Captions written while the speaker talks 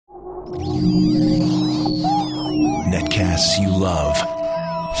Netcasts you love.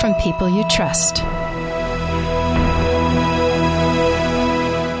 From people you trust.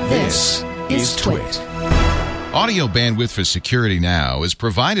 This is Twit. Audio bandwidth for Security Now is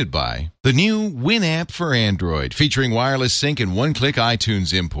provided by the new Winamp for Android, featuring wireless sync and one-click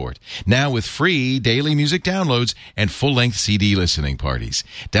iTunes import. Now with free daily music downloads and full-length CD listening parties.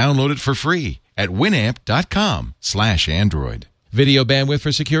 Download it for free at winamp.com/Android. Video bandwidth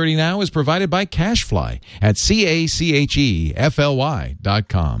for Security Now is provided by CacheFly at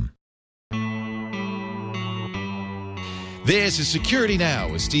CacheFly.com. This is Security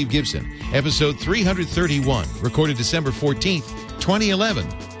Now with Steve Gibson, episode 331, recorded December 14th, 2011.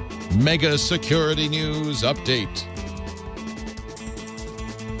 Mega Security News Update.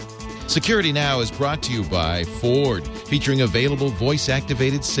 Security Now is brought to you by Ford, featuring available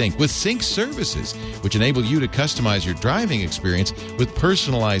voice-activated sync with sync services, which enable you to customize your driving experience with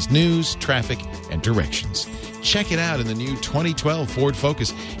personalized news, traffic, and directions. Check it out in the new 2012 Ford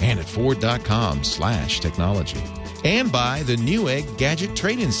Focus and at Ford.com/technology. And by the Newegg Gadget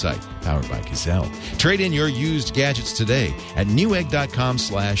Trade-In site, powered by Gazelle. Trade in your used gadgets today at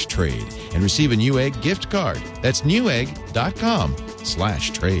Newegg.com/trade and receive a Newegg gift card. That's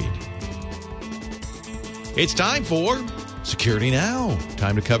Newegg.com/trade. It's time for Security Now.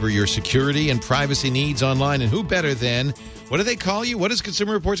 Time to cover your security and privacy needs online. And who better than, what do they call you? What does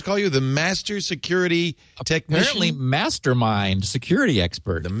Consumer Reports call you? The Master Security Technician? Apparently mastermind security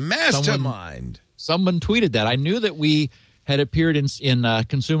expert. The mastermind. Someone tweeted that. I knew that we had appeared in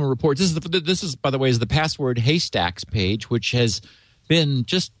Consumer Reports. This is, by the way, is the Password Haystacks page, which has been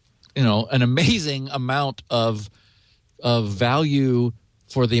just, an amazing amount of value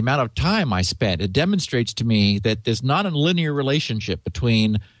for the amount of time I spent. It demonstrates to me that there's not a linear relationship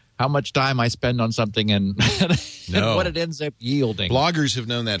between how much time I spend on something and what it ends up yielding. Bloggers have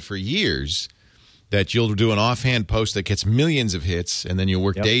known that for years, that you'll do an offhand post that gets millions of hits, and then you'll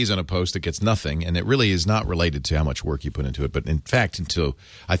work days on a post that gets nothing, and it really is not related to how much work you put into it. But in fact,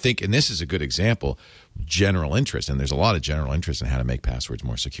 I think, and this is a good example, general interest, and there's a lot of general interest in how to make passwords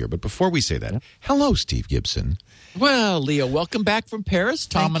more secure. But before we say that, hello, Steve Gibson. Well, Leo, welcome back from Paris.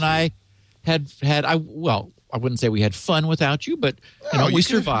 Tom and I had I wouldn't say we had fun without you, but we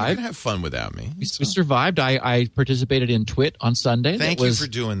survived. You can have fun without me. We survived. I participated in Twit on Sunday. Thank you for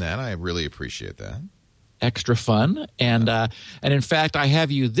doing that. I really appreciate that. Extra fun. And in fact, I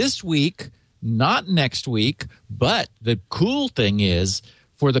have you this week, not next week. But the cool thing is,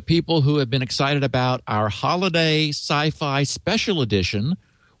 for the people who have been excited about our holiday sci-fi special edition,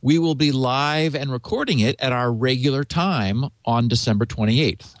 we will be live and recording it at our regular time on December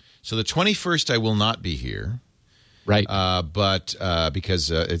 28th. So the 21st, I will not be here, right? But because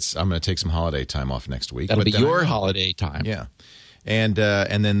I'm going to take some holiday time off next week. That'll be your holiday time, yeah. And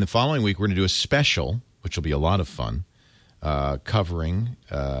then the following week, we're going to do a special, which will be a lot of fun, covering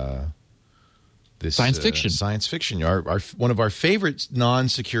this science fiction. Science fiction, our one of our favorite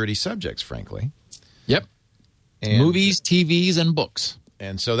non-security subjects, frankly. Yep. And movies, TVs, and books.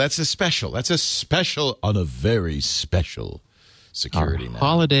 And so that's a special. That's a special on a very special. Security Our Now.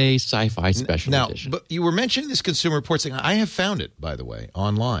 Holiday Sci-Fi Special Edition. But you were mentioning this Consumer Reports thing. I have found it, by the way,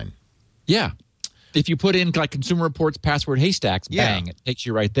 online. Yeah. If you put in like Consumer Reports Password Haystacks, bang, it takes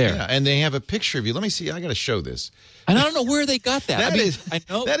you right there. Yeah, and they have a picture of you. Let me see. I got to show this. And I don't know where they got that. I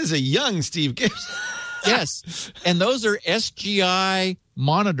know that is a young Steve Gibson. Yes. And those are SGI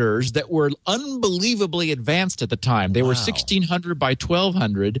monitors that were unbelievably advanced at the time. They were 1600 by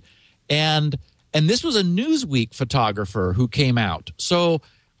 1200, and this was a Newsweek photographer who came out. So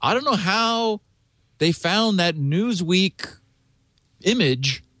I don't know how they found that Newsweek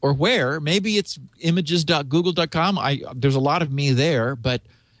image or where. Maybe it's images.google.com. There's a lot of me there. But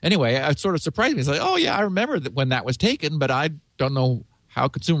anyway, it sort of surprised me. It's like, oh, yeah, I remember when that was taken, but I don't know how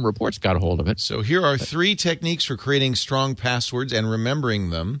Consumer Reports got a hold of it. So here are 3 techniques for creating strong passwords and remembering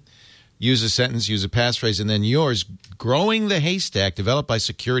them. Use a sentence, use a passphrase, and then yours. Growing the Haystack, developed by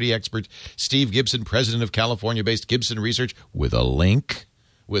security expert Steve Gibson, president of California-based Gibson Research, with a link.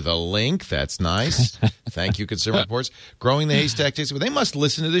 With a link. That's nice. Thank you, Consumer Reports. Growing the Haystack. They must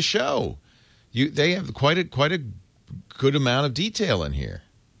listen to the show. They have quite a good amount of detail in here.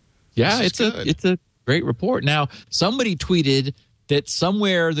 Yeah, it's a great report. Now, somebody tweeted that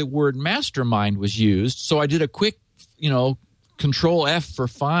somewhere the word mastermind was used, so I did a quick, Control F for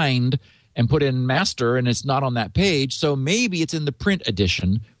find and put in master, and it's not on that page. So maybe it's in the print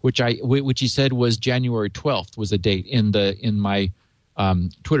edition, which he said was January 12th was the date in my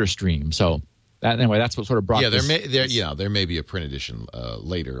Twitter stream. So anyway, that's what sort of brought. There may be a print edition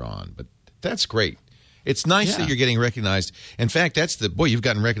later on, but that's great. It's nice that you're getting recognized. In fact, you've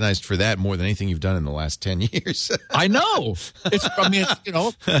gotten recognized for that more than anything you've done in the last 10 years. I know. It's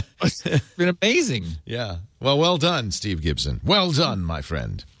been amazing. Yeah. Well done, Steve Gibson. Well done, my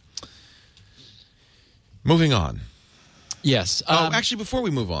friend. Moving on. Yes. Actually, before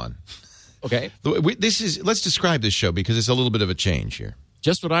we move on. Okay. Let's describe this show because it's a little bit of a change here.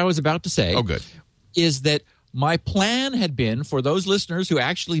 Just what I was about to say. Oh, good. Is that my plan had been, for those listeners who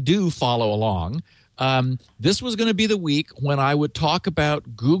actually do follow along, this was going to be the week when I would talk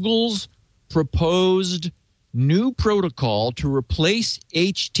about Google's proposed new protocol to replace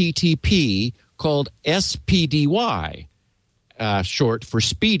HTTP called SPDY, short for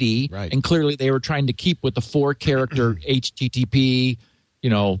Speedy. Right. And clearly they were trying to keep with the 4-character HTTP,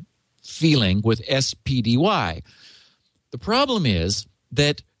 feeling with SPDY. The problem is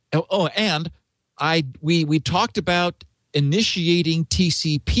that, we talked about initiating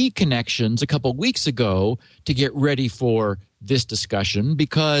TCP connections a couple weeks ago to get ready for this discussion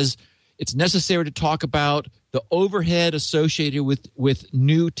because it's necessary to talk about the overhead associated with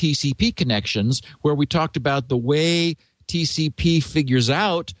new TCP connections, where we talked about the way TCP figures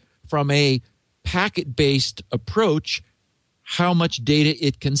out from a packet-based approach how much data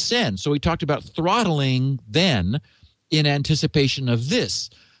it can send. So we talked about throttling then in anticipation of this.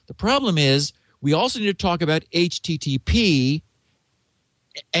 The problem is we also need to talk about HTTP,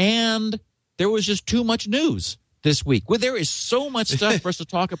 and there was just too much news this week. Well, there is so much stuff for us to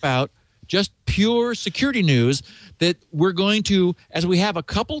talk about, just pure security news, that we're going to, as we have a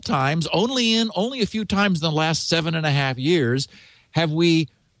couple times, only a few times in the last 7.5 years, have we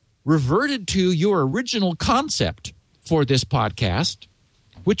reverted to your original concept for this podcast,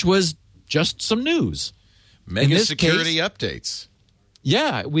 which was just some news. Mega security updates.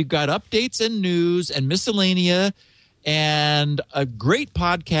 Yeah, we've got updates and news and miscellanea and a great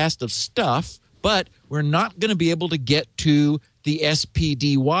podcast of stuff, but we're not going to be able to get to the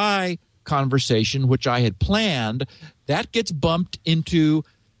SPDY conversation, which I had planned. That gets bumped into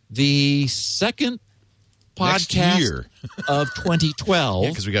the second podcast of 2012. Yeah,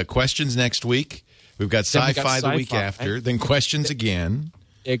 because we got questions next week. We've got sci-fi the week after, then questions again.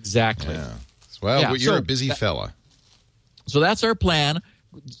 Exactly. Yeah. Well, you're a busy fella. So that's our plan.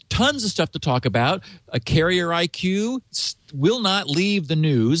 Tons of stuff to talk about. A Carrier IQ will not leave the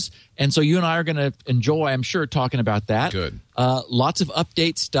news, and so you and I are going to enjoy, I'm sure, talking about that. Good. Lots of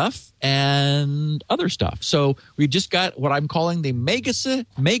update stuff and other stuff. So we've just got what I'm calling the Mega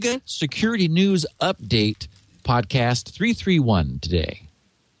Security News Update Podcast 331 today.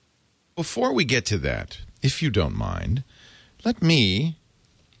 Before we get to that, if you don't mind, let me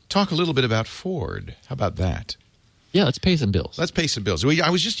talk a little bit about Ford. How about that? Yeah, let's pay some bills. Let's pay some bills. I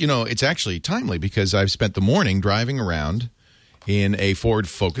was just, it's actually timely because I've spent the morning driving around in a Ford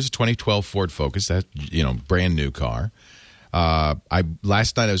Focus, 2012 Ford Focus, that, brand new car.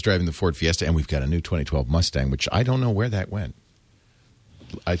 Last night I was driving the Ford Fiesta, and we've got a new 2012 Mustang, which I don't know where that went.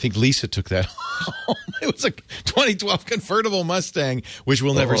 I think Lisa took that home. It was a 2012 convertible Mustang, which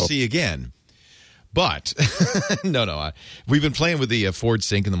we'll never see again. But, we've been playing with the Ford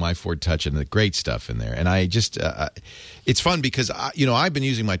Sync and the My Ford Touch and the great stuff in there. And I just, it's fun because, I've been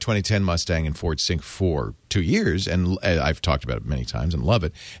using my 2010 Mustang and Ford Sync for 2 years, and I've talked about it many times and love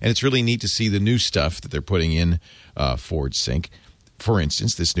it. And it's really neat to see the new stuff that they're putting in Ford Sync. For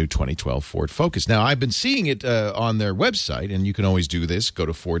instance, this new 2012 Ford Focus. Now, I've been seeing it on their website, and you can always do this. Go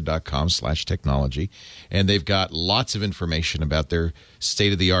to Ford.com/technology, and they've got lots of information about their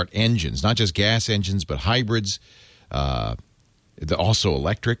state-of-the-art engines, not just gas engines, but hybrids, also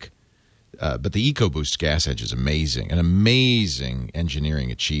electric. But the EcoBoost gas engine is amazing, an amazing engineering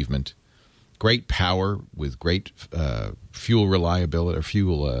achievement. Great power with great fuel reliability or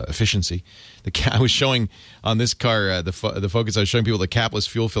fuel efficiency. I was showing on this car, the Focus, I was showing people the capless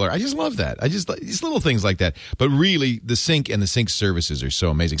fuel filler. I just love that. I just like these little things like that. But really, the Sync and the Sync services are so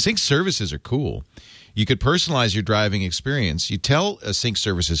amazing. Sync services are cool. You could personalize your driving experience. You tell Sync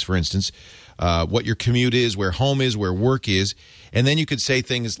services, for instance, what your commute is, where home is, where work is, and then you could say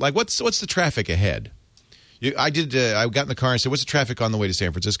things like, "What's the traffic ahead?" I got in the car and said, "What's the traffic on the way to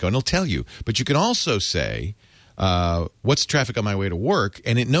San Francisco?" And it'll tell you. But you can also say, "What's the traffic on my way to work?"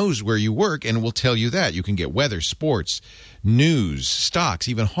 And it knows where you work and it will tell you that. You can get weather, sports, news, stocks,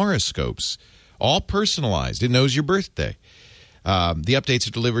 even horoscopes, all personalized. It knows your birthday. The updates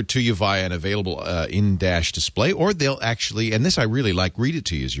are delivered to you via an available in-dash display, or they'll actually, and this I really like, read it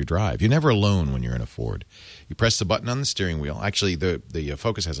to you as you drive. You're never alone when you're in a Ford. You press the button on the steering wheel. Actually, the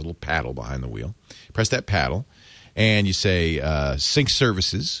Focus has a little paddle behind the wheel. Press that paddle, and you say Sync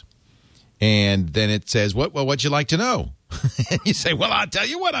Services, and then it says, what'd you like to know? And you say, well, I'll tell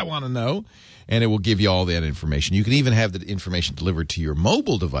you what I want to know. And it will give you all that information. You can even have the information delivered to your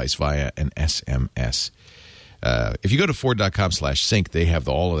mobile device via an SMS. If you go to Ford.com/sync, they have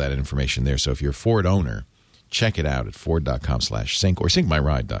all of that information there. So if you're a Ford owner, check it out at Ford.com/sync or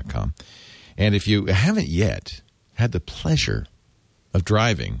syncmyride.com. And if you haven't yet had the pleasure of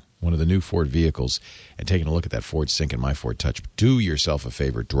driving one of the new Ford vehicles and taking a look at that Ford Sync and My Ford Touch, do yourself a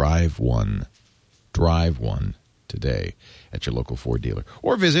favor. Drive one. Drive one today at your local Ford dealer.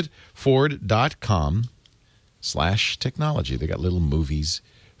 Or visit Ford.com/technology. They got little movies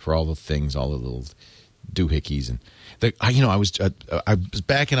for all the things, all the little doohickeys. And I was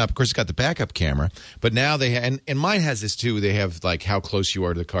backing up. Of course, it's got the backup camera, but now they and mine has this too. They have like how close you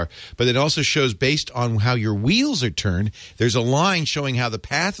are to the car, but it also shows based on how your wheels are turned. There's a line showing how the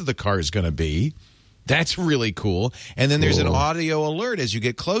path of the car is going to be. That's really cool. And then there's an audio alert as you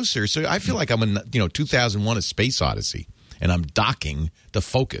get closer. So I feel like I'm in 2001: A Space Odyssey, and I'm docking the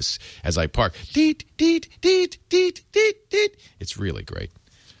Focus as I park. Deet, deet, deet, deet, deet, deet. It's really great.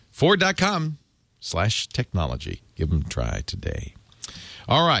 Ford.com/technology. Give them a try today.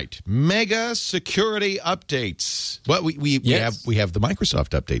 All right. Mega security updates. Well, we have the Microsoft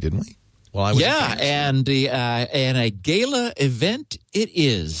update, didn't we? Well, I was and a gala event it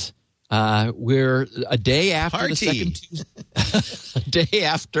is. We're a day after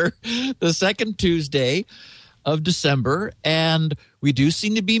the second Tuesday of December, and we do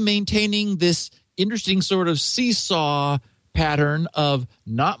seem to be maintaining this interesting sort of seesaw pattern of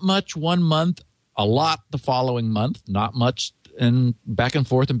not much one month, a lot the following month, not much, and back and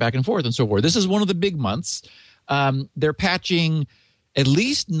forth and so forth. This is one of the big months. They're patching at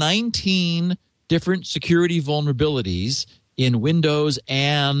least 19 different security vulnerabilities in Windows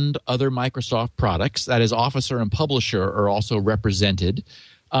and other Microsoft products. That is, Officer and Publisher are also represented.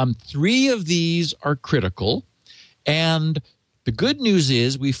 3 of these are critical. And the good news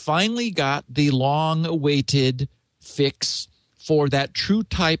is we finally got the long-awaited fix for that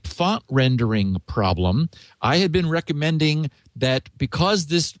TrueType font rendering problem. I had been recommending that because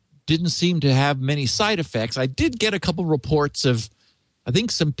this didn't seem to have many side effects, I did get a couple reports of, I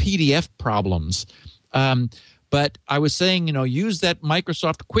think, some PDF problems. But I was saying, use that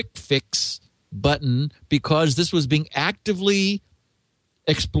Microsoft Quick Fix button because this was being actively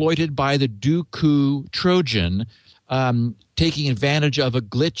exploited by the Dooku Trojan, taking advantage of a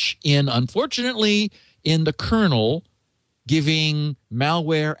glitch unfortunately, in the kernel, giving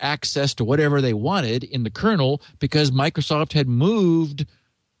malware access to whatever they wanted in the kernel because Microsoft had moved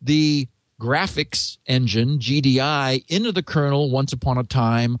the graphics engine, GDI, into the kernel once upon a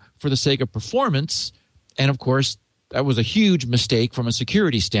time for the sake of performance. And, of course, that was a huge mistake from a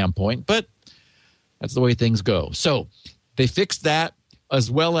security standpoint, but that's the way things go. So they fixed that, as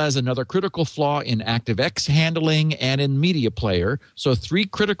well as another critical flaw in ActiveX handling and in Media Player. So 3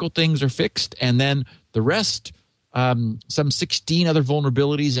 critical things are fixed, and then the rest, some 16 other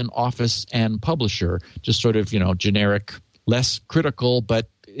vulnerabilities in Office and Publisher, just sort of, generic, less critical, but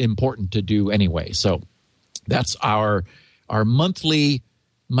important to do anyway. So that's our monthly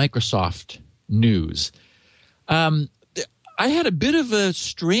Microsoft news. I had a bit of a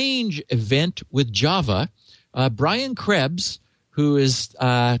strange event with Java. Brian Krebs, who is,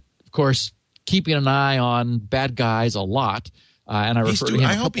 of course, keeping an eye on bad guys a lot, and I refer to him.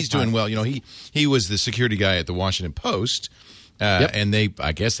 I hope he's doing well. He was the security guy at the Washington Post, and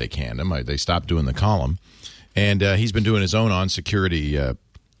I guess they canned him. They stopped doing the column, and he's been doing his own on security,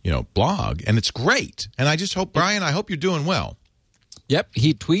 blog, and it's great. And I just hope, Brian, I hope you're doing well.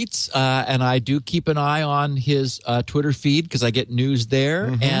 He tweets, and I do keep an eye on his Twitter feed because I get news there.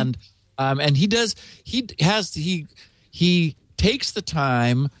 Mm-hmm. And he takes the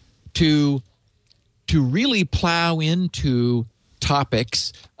time to really plow into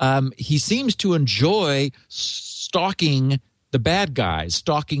topics. He seems to enjoy stalking the bad guys,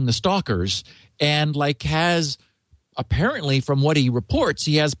 stalking the stalkers, and has apparently, from what he reports,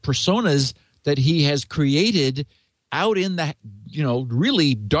 he has personas that he has created out in the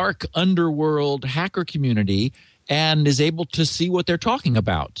really dark underworld hacker community and is able to see what they're talking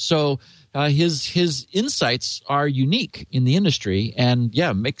about. So his insights are unique in the industry and,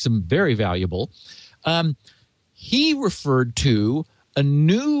 makes them very valuable. He referred to a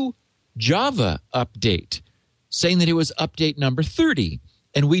new Java update, saying that it was update number 30.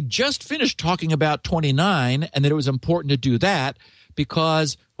 And we just finished talking about 29 and that it was important to do that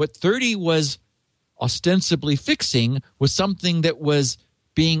because what 30 was ostensibly fixing was something that was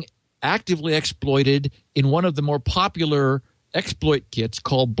being actively exploited in one of the more popular exploit kits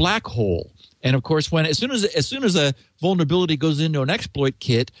called Black Hole. And of course, as soon as a vulnerability goes into an exploit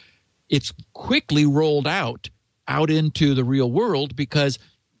kit, it's quickly rolled out out into the real world because,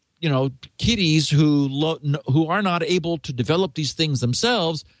 kiddies who are not able to develop these things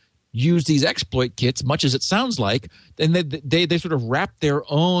themselves use these exploit kits, much as it sounds like, and they sort of wrap their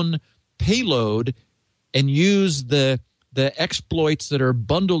own payload and use the exploits that are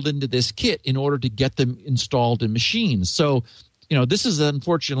bundled into this kit in order to get them installed in machines. So, this is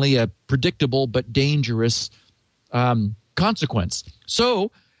unfortunately a predictable but dangerous consequence.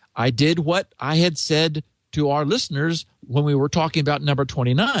 So I did what I had said to our listeners when we were talking about number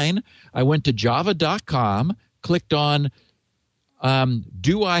 29. I went to java.com, clicked on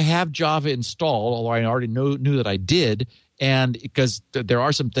do I have Java installed, although I already knew that I did, and because there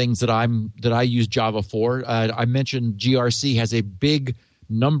are some things that I use Java for. I mentioned GRC has a big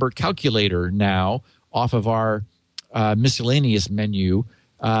number calculator now off of our miscellaneous menu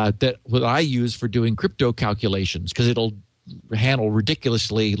that I use for doing crypto calculations because it'll handle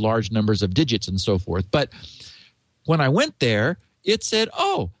ridiculously large numbers of digits and so forth. But when I went there, it said,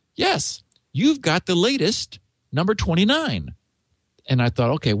 oh, yes, you've got the latest number 29. And I thought,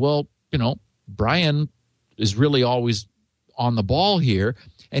 okay, well, Brian is really always on the ball here.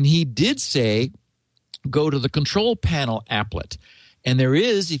 And he did say, go to the control panel applet. And there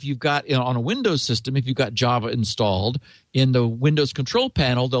is, if you've got, on a Windows system, if you've got Java installed, in the Windows control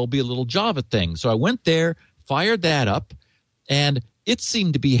panel, there'll be a little Java thing. So I went there, fired that up, and it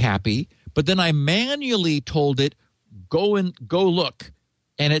seemed to be happy. But then I manually told it, go look.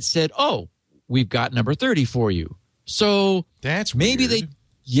 And it said, oh, we've got number 30 for you. So that's maybe weird.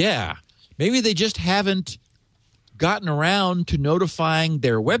 maybe they just haven't gotten around to notifying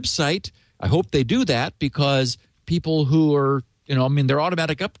their website. I hope they do that because people who are, their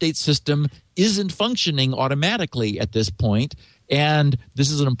automatic update system isn't functioning automatically at this point, and this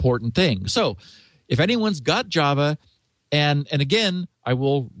is an important thing. So if anyone's got Java, and again, I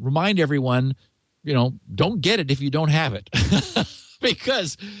will remind everyone, don't get it if you don't have it.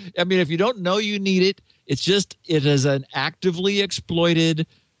 Because, if you don't know you need it, it is an actively exploited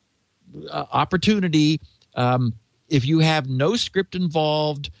opportunity. If you have no script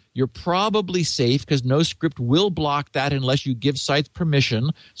involved, you're probably safe because no script will block that unless you give sites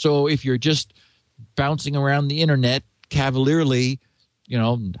permission. So if you're just bouncing around the internet cavalierly,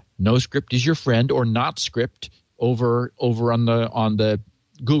 no script is your friend, or not script over on the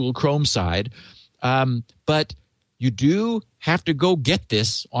Google Chrome side. But you do have to go get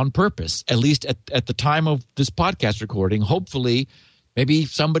this on purpose, at least at the time of this podcast recording. Hopefully, maybe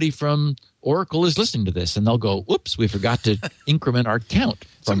somebody from Oracle is listening to this, and they'll go, "Oops, we forgot to increment our count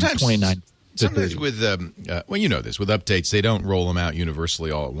from 29 to 30." Sometimes with, with updates, they don't roll them out universally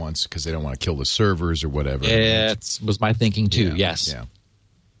all at once because they don't want to kill the servers or whatever. It was my thinking too, yeah, yes. Yeah.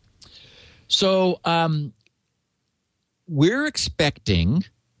 So we're expecting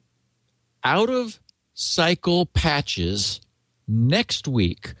out-of-cycle patches next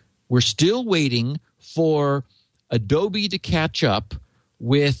week. We're still waiting for Adobe to catch up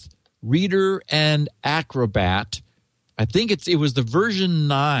with Reader and Acrobat. I think it was the version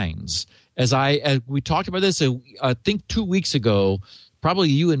 9s. As we talked about this, I think 2 weeks ago, probably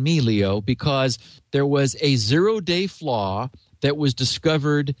you and me, Leo, because there was a 0-day flaw that was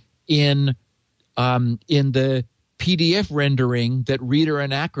discovered in the PDF rendering that Reader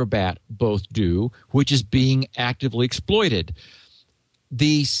and Acrobat both do, which is being actively exploited.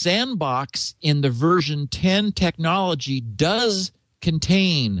 The sandbox in the version 10 technology does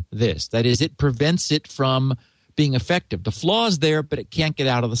contain this. That is, it prevents it from being effective. The flaw is there, but it can't get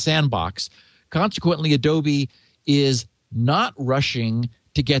out of the sandbox. Consequently, Adobe is not rushing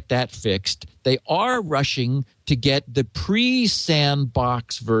to get that fixed. They are rushing to get the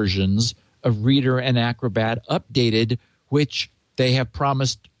pre-sandbox versions of Reader and Acrobat updated, which they have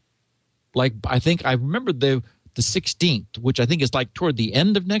promised, I think I remember the 16th, which I think is toward the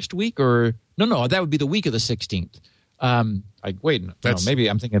end of next week, or no, that would be the week of the 16th. Maybe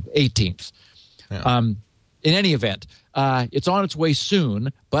I'm thinking of 18th. Yeah. In any event, it's on its way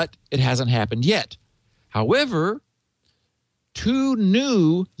soon, but it hasn't happened yet. However, 2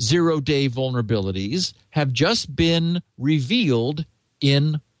 new 0-day vulnerabilities have just been revealed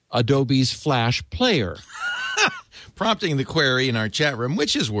in Adobe's Flash Player. Prompting the query in our chat room,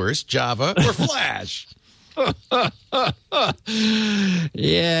 which is worse, Java or Flash?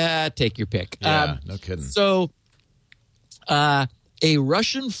 Yeah, take your pick. Yeah, no kidding. So a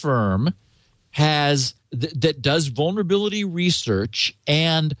Russian firm that does vulnerability research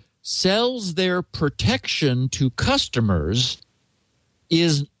and sells their protection to customers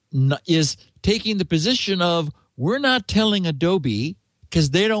is taking the position of, we're not telling Adobe because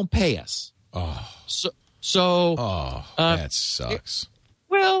they don't pay us. Oh. So that sucks.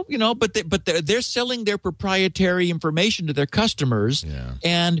 Well, but they're selling their proprietary information to their customers,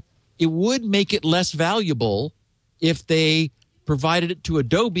 and it would make it less valuable if they provided it to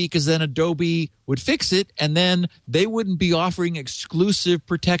Adobe, because then Adobe would fix it, and then they wouldn't be offering exclusive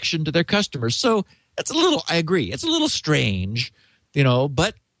protection to their customers. So I agree, it's a little strange,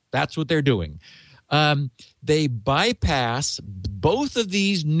 but that's what they're doing. They bypass both of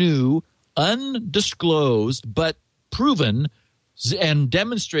these new, undisclosed, but proven and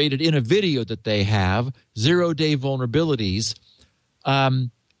demonstrated in a video that they have, zero-day vulnerabilities,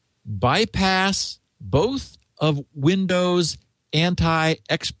 bypass both of Windows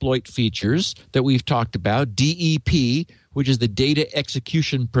anti-exploit features that we've talked about, DEP, which is the data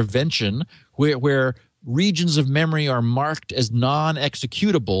execution prevention, where regions of memory are marked as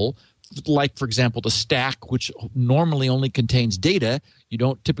non-executable, like, for example, the stack, which normally only contains data. You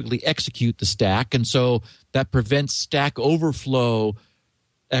don't typically execute the stack, and so that prevents stack overflow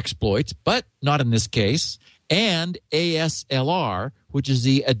exploits, but not in this case. And ASLR, which is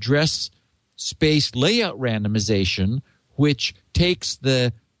the address space layout randomization, which takes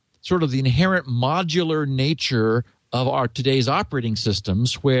the sort of the inherent modular nature of our today's operating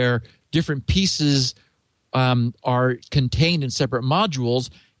systems, where different pieces are contained in separate modules,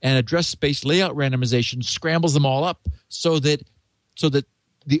 and address space layout randomization scrambles them all up so that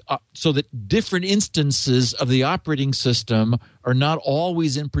different instances of the operating system are not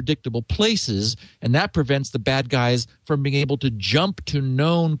always in predictable places, and that prevents the bad guys from being able to jump to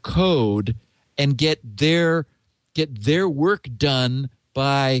known code and get their work done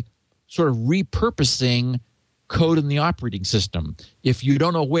by sort of repurposing code in the operating system. If you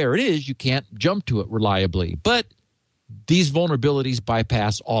don't know where it is, you can't jump to it reliably. But these vulnerabilities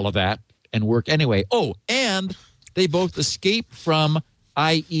bypass all of that and work anyway. Oh, and they both escape from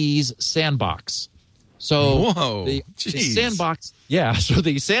IE's sandbox. So the sandbox, so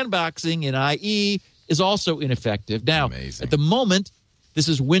the sandboxing in IE is also ineffective. Now, Amazing. At the moment, this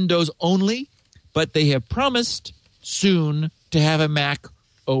is Windows only, but they have promised soon to have a Mac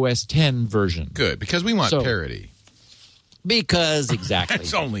OS X version. Good, because we want parity. Because, exactly.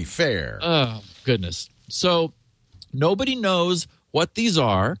 It's only fair. Oh, goodness. So nobody knows what these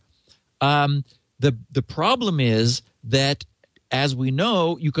are. The problem is that, as we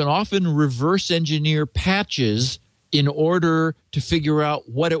know, you can often reverse engineer patches in order to figure out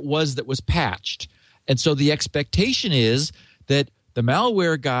what it was that was patched. And so the expectation is that the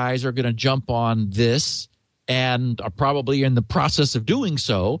malware guys are going to jump on this and are probably in the process of doing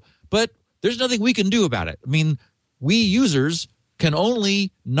so, but there's nothing we can do about it. I mean, we users can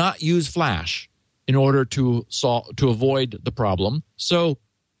only not use Flash in order to avoid the problem. So,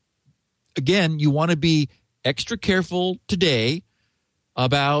 again, you want to be extra careful today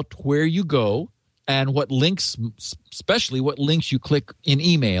about where you go and what links, especially what links you click in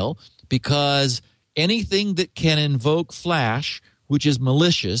email, because anything that can invoke Flash, which is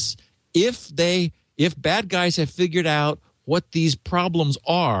malicious, if bad guys have figured out what these problems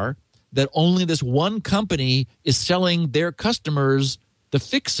are, that only this one company is selling their customers the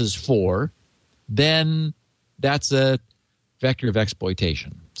fixes for, then that's a vector of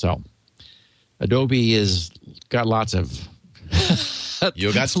exploitation. So Adobe has got lots of...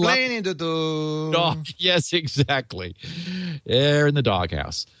 You got explaining to do. Yes, exactly. They're in the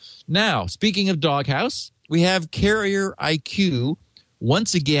doghouse. Now, speaking of doghouse, we have Carrier IQ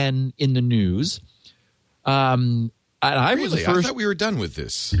once again in the news. I thought we were done with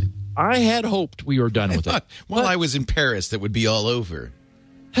this. I had hoped we were done with it. While I was in Paris, that would be all over.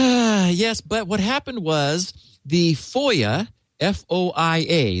 Yes, but what happened was the FOIA,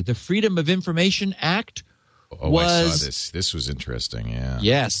 FOIA, the Freedom of Information Act, I saw this. This was interesting, yeah.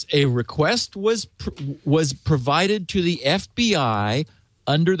 Yes, a request was provided to the FBI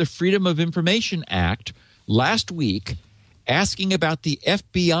under the Freedom of Information Act last week, asking about the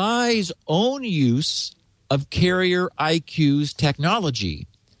FBI's own use of Carrier IQ's technology.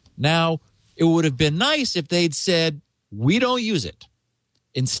 Now, it would have been nice if they'd said, we don't use it.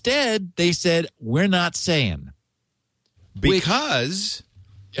 Instead, they said, we're not saying. Because...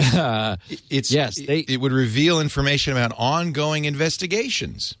 it would reveal information about ongoing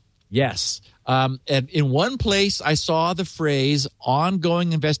investigations. Yes. And in one place, I saw the phrase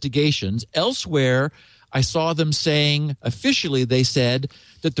ongoing investigations. Elsewhere, I saw them saying, officially, they said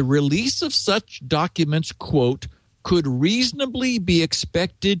that the release of such documents, quote, could reasonably be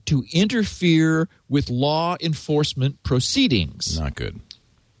expected to interfere with law enforcement proceedings. Not good.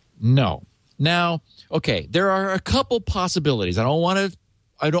 No. Now, okay, there are a couple possibilities.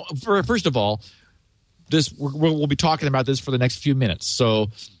 First of all, we'll be talking about this for the next few minutes. So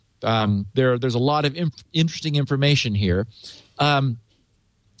there's a lot of interesting information here.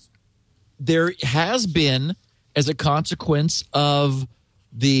 there has been, as a consequence of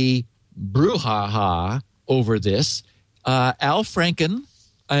the brouhaha over this, Al Franken,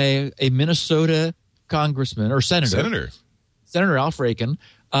 a Minnesota congressman or senator Al Franken,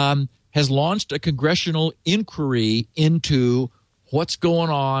 has launched a congressional inquiry into what's going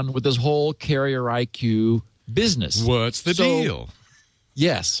on with this whole carrier IQ business. What's the deal?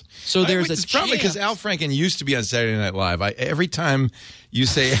 Yes. So there's a probably because Al Franken used to be on Saturday Night Live. Every time you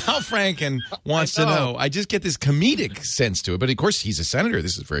say Al Franken wants to know, I just get this comedic sense to it. But of course, he's a senator.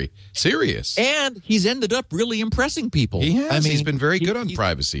 This is very serious. And he's ended up really impressing people. He has. I mean, he's been very good on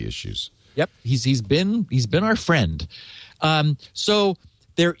privacy issues. Yep. He's been our friend. So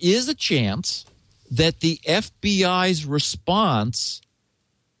there is a chance that the FBI's response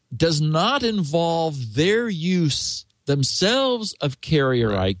does not involve their use themselves of carrier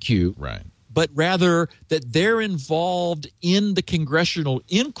IQ, right? But rather that they're involved in the congressional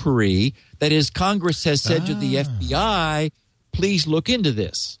inquiry. That is, Congress has said to the FBI, "Please look into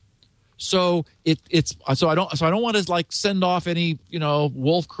this." So I don't want to like send off any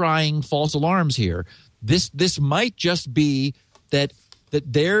wolf crying false alarms here. This might just be that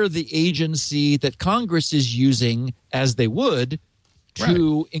they're the agency that Congress is using as they would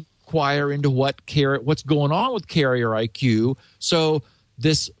to inquire into what's going on with carrier IQ. So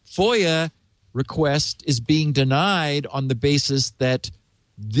this FOIA request is being denied on the basis that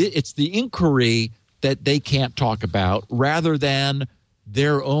it's the inquiry that they can't talk about, rather than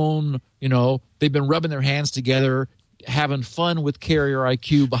their own. They've been rubbing their hands together, having fun with carrier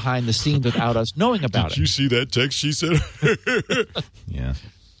IQ behind the scenes without us knowing about it. Did you see that text she said? Yeah.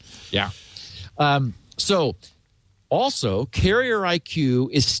 So also, carrier IQ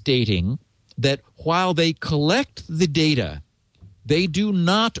is stating that while they collect the data, they do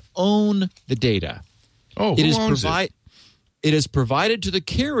not own the data. Oh, who owns it? It is provided to the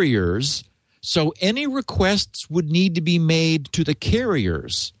carriers, so any requests would need to be made to the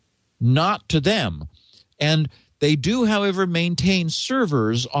carriers, not to them. And they do, however, maintain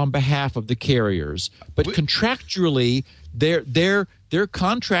servers on behalf of the carriers, but contractually, they're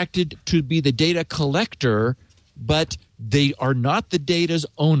contracted to be the data collector, but they are not the data's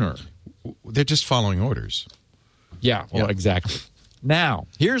owner. They're just following orders. Yeah, well, exactly. Now,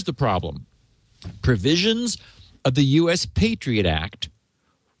 here's the problem. Provisions of the U.S. Patriot Act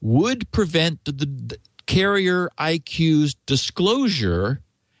would prevent the carrier IQ's disclosure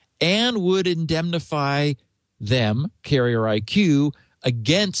and would indemnify them, carrier IQ,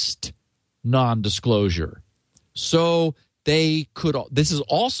 against non-disclosure. So they could. This is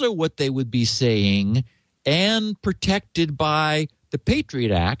also what they would be saying, and protected by the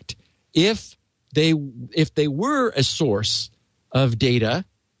Patriot Act if they were a source of data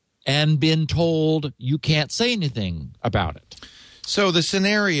and been told you can't say anything about it. So the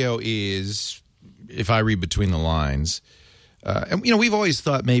scenario is, if I read between the lines, and we've always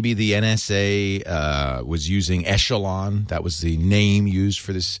thought maybe the NSA was using Echelon. That was the name used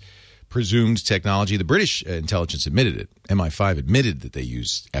for this presumed technology. The British intelligence admitted it. MI5 admitted that they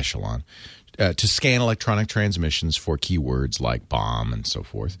used Echelon to scan electronic transmissions for keywords like bomb and so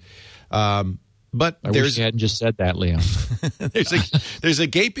forth. But I wish you hadn't just said that, Leon. there's a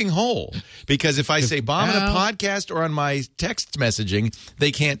gaping hole, because if I say bomb in a podcast or on my text messaging,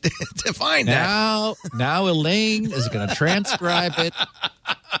 they can't define that. Now Elaine is going to transcribe it,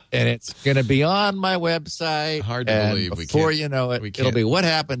 and it's going to be on my website. Hard to believe. Before you know it, it'll be what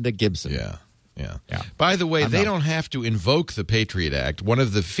happened to Gibson. Yeah. By the way, they don't have to invoke the Patriot Act. One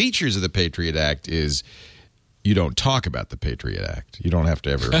of the features of the Patriot Act is you don't talk about the Patriot Act. You don't have to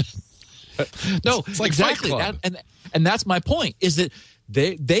ever... No, it's like exactly. Fight Club. And that's my point, is that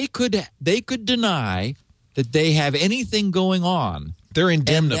they could deny that they have anything going on. They're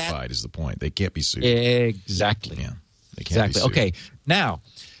indemnified is the point. They can't be sued. Exactly. Yeah. They can't be sued. Okay. Now,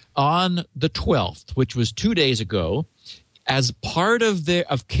 on the 12th, which was 2 days ago, as part of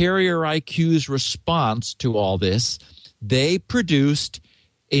Carrier IQ's response to all this, they produced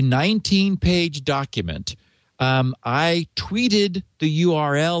a 19-page document. I tweeted the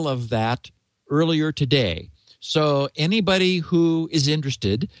URL of that earlier today. So anybody who is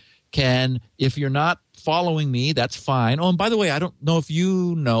interested can, if you're not following me, that's fine. Oh, and by the way, I don't know if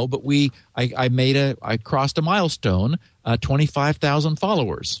you know, but I crossed a milestone, 25,000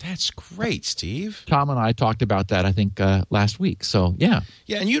 followers. That's great, Steve. Tom and I talked about that, I think, last week. So, yeah.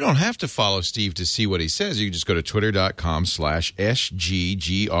 Yeah, and you don't have to follow Steve to see what he says. You can just go to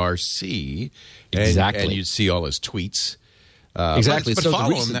twitter.com/SGGRC. Exactly. And you'd see all his tweets. Exactly. But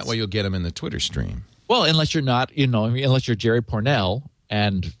follow him. That way you'll get him in the Twitter stream. Well, unless you're not, unless you're Jerry Pornell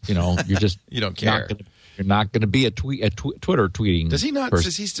and, you're just you don't care. You're not going to be a Twitter tweeting. Does he not? person.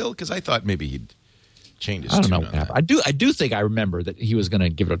 Does he still? Because I thought maybe he'd change his I don't tune know on what that. happened. I do think I remember that he was going to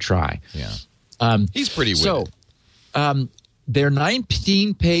give it a try. Yeah. He's pretty witty. So, their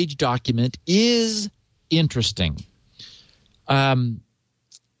 19-page document is interesting.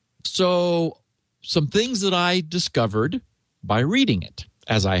 So, some things that I discovered by reading it,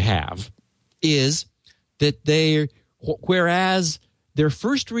 as I have, is that whereas their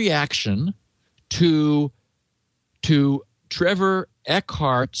first reaction to Trevor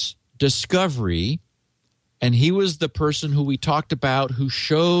Eckhart's discovery, and he was the person who we talked about who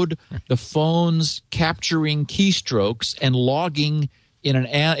showed the phones capturing keystrokes and logging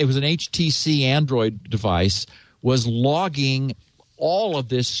it was an HTC Android device, was logging all of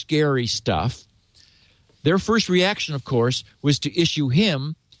this scary stuff. Their first reaction, of course, was to issue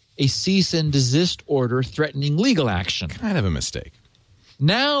him a cease and desist order threatening legal action. Kind of a mistake.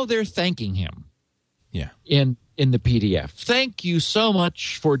 Now they're thanking him. Yeah. In the PDF. Thank you so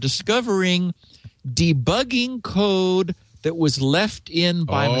much for discovering debugging code that was left in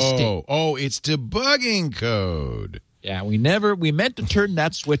by mistake. Oh, it's debugging code. Yeah, we meant to turn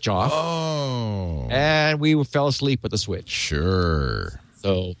that switch off. Oh. And we fell asleep with the switch. Sure.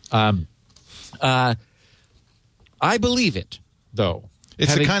 So, I believe it, though.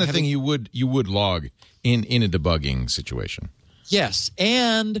 It's the kind of thing you would log in a debugging situation. Yes,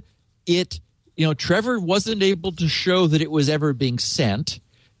 and Trevor wasn't able to show that it was ever being sent.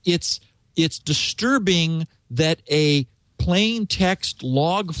 It's disturbing that a plain text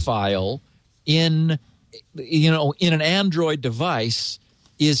log file in an Android device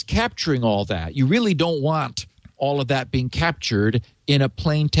is capturing all that. You really don't want all of that being captured in a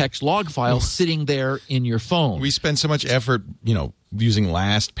plain text log file sitting there in your phone. We spend so much effort, using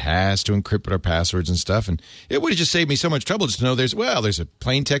LastPass to encrypt our passwords and stuff, and it would have just saved me so much trouble just to know there's a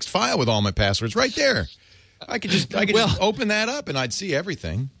plain text file with all my passwords right there. I could just open that up and I'd see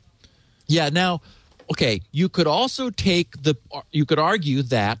everything. Yeah. Now, okay, you could also you could argue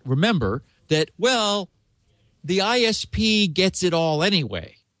that, remember that, the ISP gets it all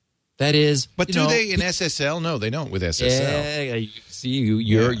anyway. That is, but do they in SSL? No, they don't with SSL. Yeah, see,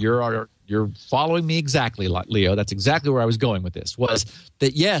 you're following me exactly, Leo. That's exactly where I was going with this. Was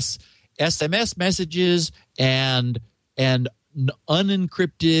that yes, SMS messages and unencrypted,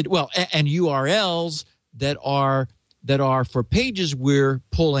 and URLs that are for pages we're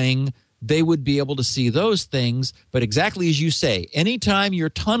pulling, they would be able to see those things. But exactly as you say, anytime you're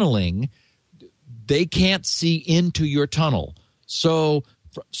tunneling, they can't see into your tunnel. So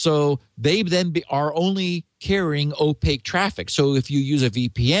they then are only carrying opaque traffic. So if you use a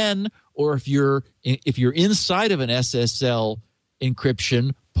VPN or if you're inside of an SSL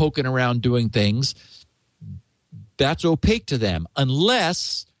encryption, poking around doing things, that's opaque to them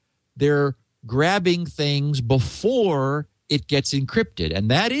unless they're grabbing things before it gets encrypted.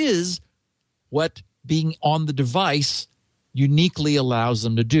 And that is what being on the device uniquely allows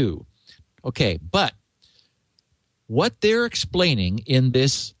them to do. Okay, but what they're explaining in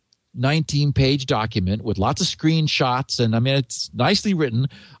this 19-page document with lots of screenshots, and I mean, it's nicely written.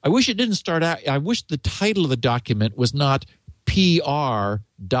 I wish it didn't start out. I wish the title of the document was not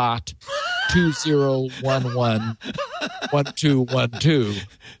PR.20111212.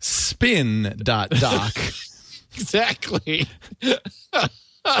 Spin.doc. Exactly.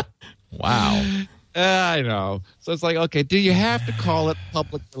 Wow. I know. So it's like, okay, do you have to call it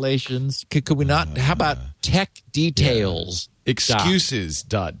public relations? Could we not? How about tech details?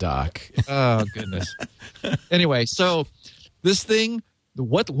 Excuses.doc. Oh, goodness. Anyway, so this thing,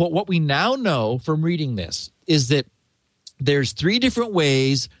 what we now know from reading this is that there's 3 different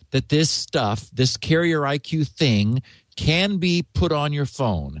ways that this stuff, this Carrier IQ thing, can be put on your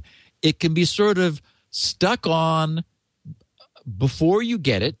phone. It can be sort of stuck on before you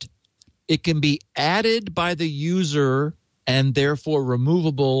get it. It can be added by the user and therefore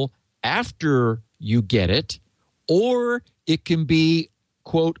removable after you get it, or it can be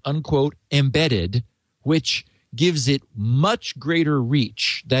quote unquote embedded, which gives it much greater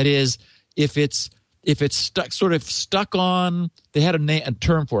reach. That is, if it's stuck on, they had a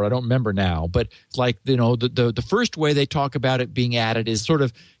term for it, I don't remember now, but it's like, the first way they talk about it being added is sort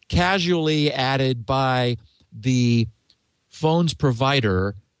of casually added by the phone's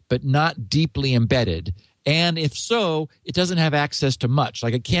provider, but not deeply embedded. And if so, it doesn't have access to much.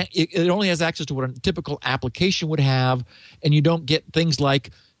 Like it only has access to what a typical application would have, and you don't get things like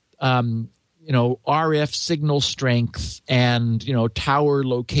RF signal strength and tower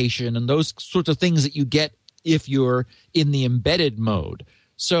location and those sorts of things that you get if you're in the embedded mode.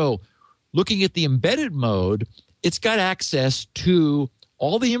 So looking at the embedded mode, it's got access to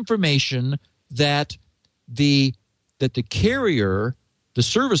all the information that the carrier, the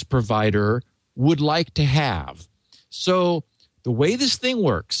service provider, would like to have. So the way this thing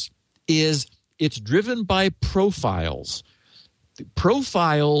works is it's driven by profiles. The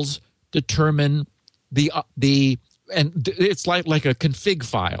profiles determine it's like a config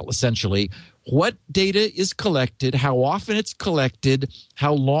file, essentially. What data is collected, how often it's collected,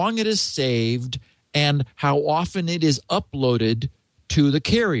 how long it is saved, and how often it is uploaded to the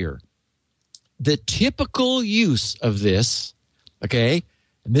carrier. The typical use of this, okay,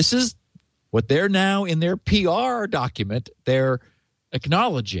 and this is what they're now in their PR document, they're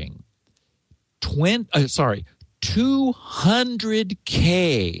acknowledging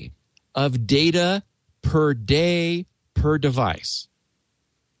 200K of data per day per device.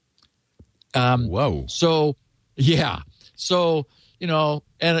 Whoa. So, yeah. So,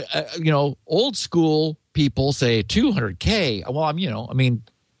 old school people say 200K. Well,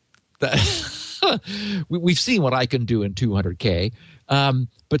 we've seen what I can do in 200K.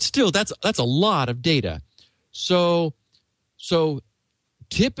 But still, that's a lot of data. So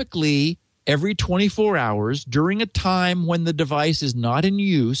typically every 24 hours during a time when the device is not in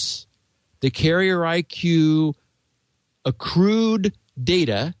use, the Carrier IQ accrued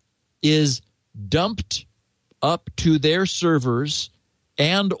data is dumped up to their servers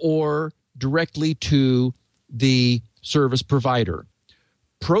and or directly to the service provider.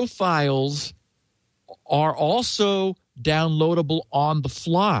 Profiles are also downloadable on the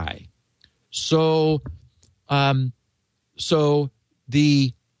fly. So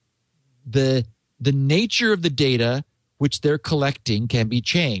the nature of the data which they're collecting can be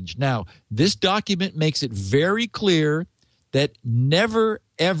changed. Now, this document makes it very clear that never,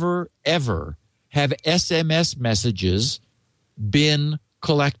 ever, ever have SMS messages been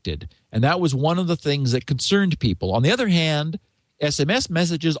collected. And that was one of the things that concerned people. On the other hand, SMS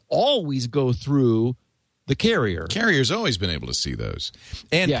messages always go through the carrier. Carrier's always been able to see those.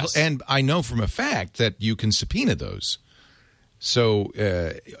 And Yes. and I know from a fact that you can subpoena those. So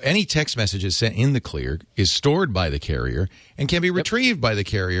any text messages sent in the clear is stored by the carrier and can be retrieved by the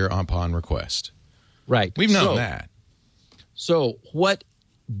carrier upon request. Right. We've known that. So what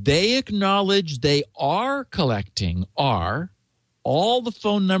they acknowledge they are collecting are all the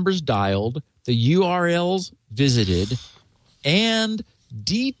phone numbers dialed, the URLs visited, and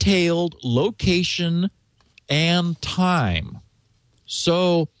detailed location and time.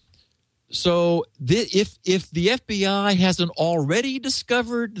 So if the FBI hasn't already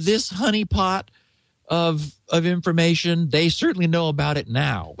discovered this honeypot of information, they certainly know about it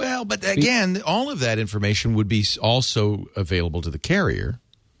now. Well, but again, all of that information would be also available to the carrier.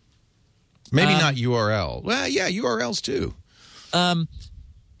 Maybe not URL. Well, yeah, URLs too.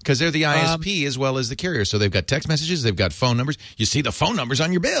 Because they're the ISP as well as the carrier. So they've got text messages, they've got phone numbers. You see the phone numbers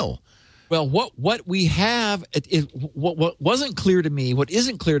on your bill. Well, what we have, what wasn't clear to me, what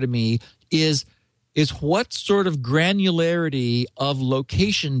isn't clear to me is what sort of granularity of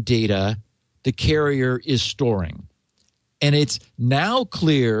location data the carrier is storing. And it's now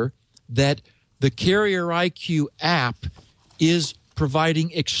clear that the Carrier IQ app is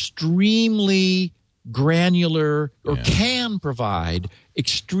providing extremely granular or can provide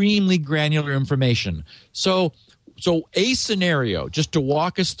extremely granular information. So a scenario, just to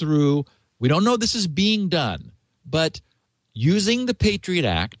walk us through, we don't know this is being done, but using the Patriot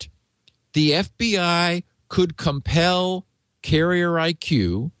Act, the FBI could compel Carrier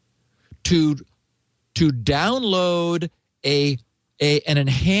IQ to download an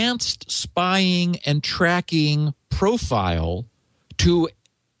enhanced spying and tracking profile to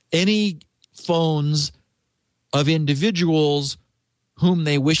any phones of individuals whom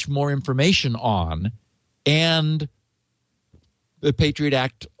they wish more information on, and the Patriot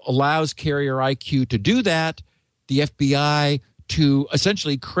Act allows Carrier IQ to do that, the FBI to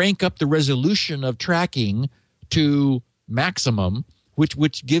essentially crank up the resolution of tracking to maximum,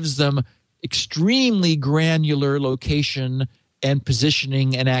 which gives them extremely granular location and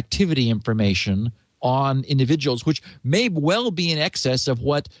positioning and activity information on individuals, which may well be in excess of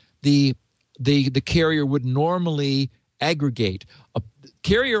what the carrier would normally aggregate.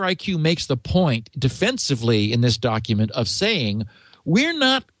 Carrier IQ makes the point defensively in this document of saying we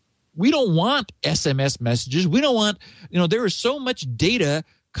don't want SMS messages. We don't want, there is so much data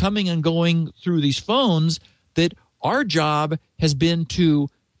coming and going through these phones that our job has been to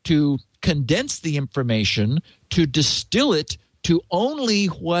condense the information, to distill it to only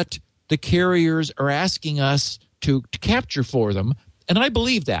what the carriers are asking us to capture for them. And I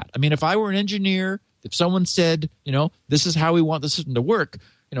believe that. I mean, if I were an engineer, if someone said, this is how we want the system to work,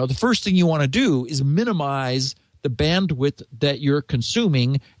 the first thing you want to do is minimize the bandwidth that you're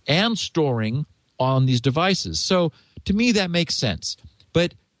consuming and storing on these devices. So to me, that makes sense.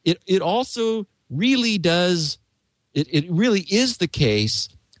 But it also really does. It really is the case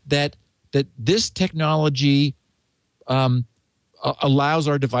that this technology allows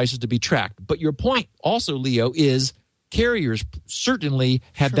our devices to be tracked. But your point also, Leo, is carriers certainly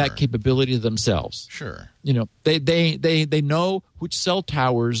have that capability themselves. Sure. They know which cell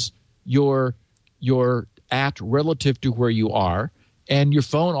towers you're at relative to where you are, and your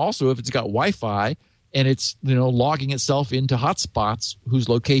phone also, if it's got Wi-Fi and it's logging itself into hotspots whose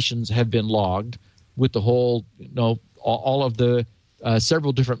locations have been logged with the whole all of the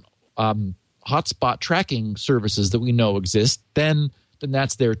several different hotspot tracking services that we know exist, then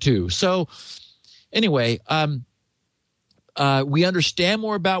that's there too. So anyway, we understand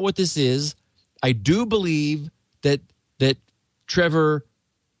more about what this is. I do believe that Trevor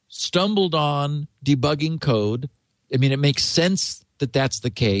stumbled on debugging code. I mean, it makes sense that that's the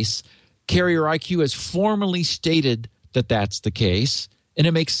case. Carrier IQ has formally stated that that's the case, and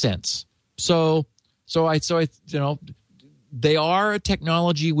it makes sense. So they are a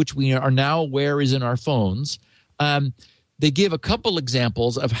technology which we are now aware is in our phones. They give a couple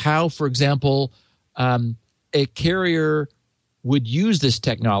examples of how, for example, a carrier would use this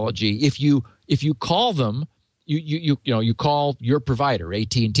technology. If you call them, you call your provider,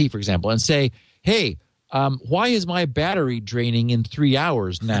 AT&T, for example, and say, "Hey, why is my battery draining in 3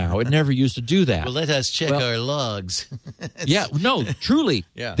 hours now? It never used to do that." Well, let us check our logs. Yeah, no, truly.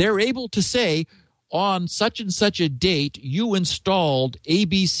 Yeah. They're able to say, on such and such a date, you installed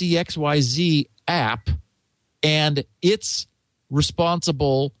ABCXYZ app, and it's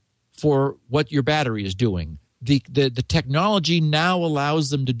responsible for what your battery is doing. The technology now allows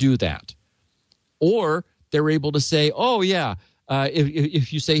them to do that. Or they're able to say, "Oh yeah,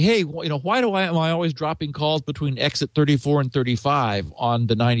 if you say, hey, why am I always dropping calls between exit 34 and 35 on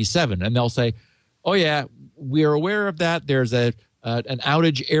the 97?" And they'll say, "Oh yeah, we are aware of that. There's an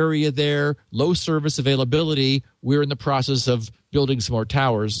outage area there, low service availability. We're in the process of building some more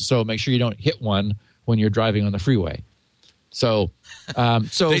towers, so make sure you don't hit one when you're driving on the freeway." So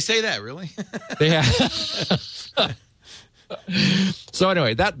they say that, really? They have. So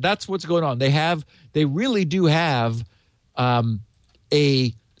anyway, that's what's going on. They really do have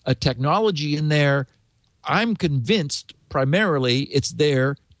a technology in there. I'm convinced primarily it's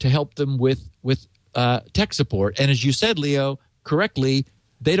there to help them with tech support. And as you said, Leo, correctly,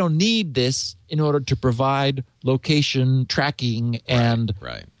 they don't need this in order to provide location tracking and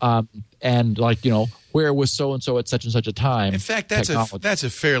where was so and so at such and such a time. In fact, that's a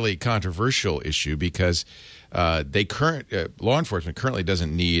fairly controversial issue because law enforcement currently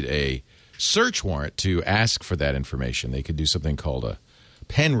doesn't need a search warrant to ask for that information. They could do something called a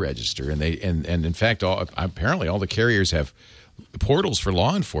pen register, and in fact, apparently all the carriers have portals for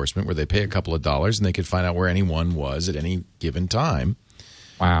law enforcement where they pay a couple of dollars and they could find out where anyone was at any given time.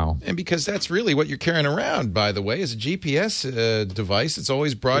 Wow. And because that's really what you're carrying around, by the way, is a GPS device. It's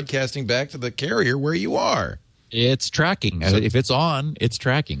always broadcasting back to the carrier where you are. It's tracking. So, if it's on, it's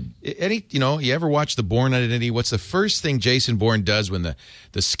tracking. You ever watch The Bourne Identity? What's the first thing Jason Bourne does when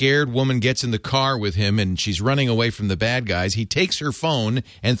the scared woman gets in the car with him and she's running away from the bad guys? He takes her phone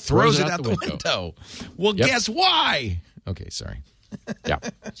and throws it out the window. Well, Guess why? Okay, sorry. Yeah.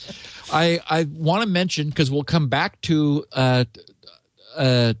 I want to mention, because we'll come back to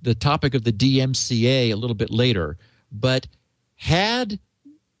the topic of the DMCA a little bit later, but had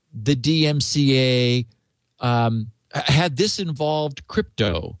the DMCA had this involved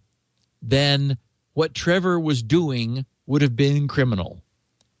crypto, then what Trevor was doing would have been criminal.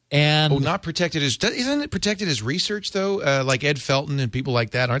 And not protected as isn't it protected as research though? Like Ed Felton and people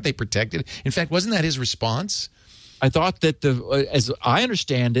like that, aren't they protected? In fact, wasn't that his response? I thought that as I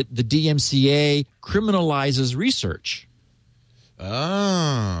understand it, the DMCA criminalizes research.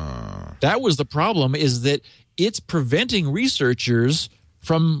 Oh. That was the problem, is that it's preventing researchers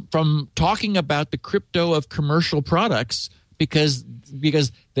from talking about the crypto of commercial products because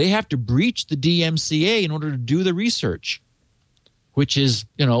they have to breach the DMCA in order to do the research, which is,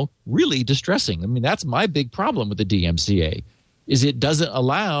 really distressing. I mean, that's my big problem with the DMCA, is it doesn't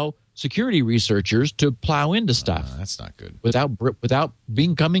allow security researchers to plow into stuff. That's not good. Without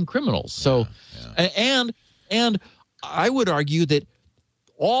becoming criminals. So, and I would argue that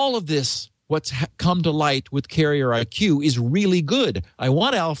all of this, what's come to light with Carrier IQ, is really good. I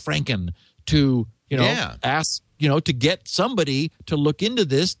want Al Franken to, ask, to get somebody to look into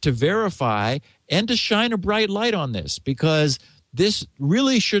this, to verify, and to shine a bright light on this, because this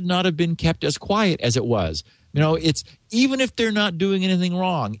really should not have been kept as quiet as it was. It's, even if they're not doing anything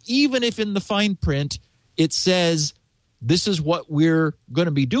wrong, even if in the fine print it says this is what we're going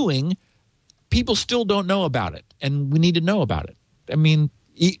to be doing, people still don't know about it, and we need to know about it. I mean,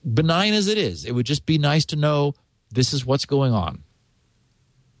 benign as it is, it would just be nice to know this is what's going on.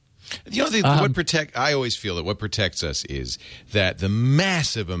 You know, I always feel that what protects us is that the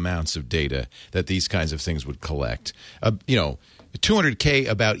massive amounts of data that these kinds of things would collect, 200K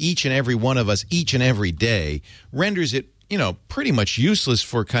about each and every one of us each and every day renders it, pretty much useless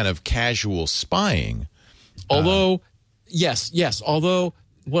for kind of casual spying. Although, yes. Although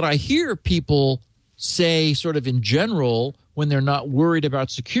what I hear people say sort of in general when they're not worried about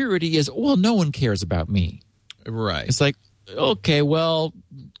security is, well, no one cares about me. Right. It's like, okay, well,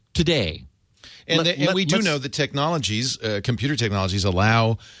 today. And we do know that technologies, computer technologies,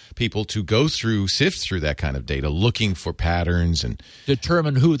 allow people to sift through that kind of data, looking for patterns and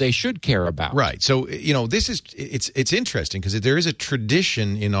determine who they should care about. Right. So it's interesting because there is a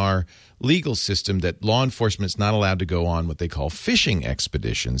tradition in our legal system that law enforcement is not allowed to go on what they call fishing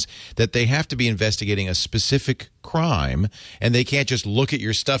expeditions. That they have to be investigating a specific crime, and they can't just look at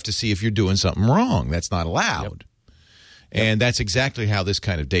your stuff to see if you're doing something wrong. That's not allowed. Yep. And that's exactly how this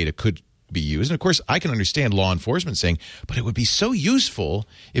kind of data could be used. And of course, I can understand law enforcement saying, but it would be so useful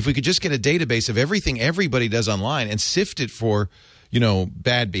if we could just get a database of everything everybody does online and sift it for,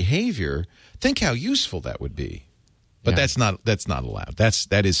 bad behavior. Think how useful that would be. But that's not allowed.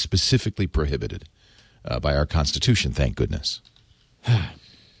 That is specifically prohibited by our Constitution, thank goodness. All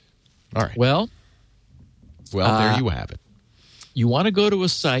right. Well, there you have it. You want to go to a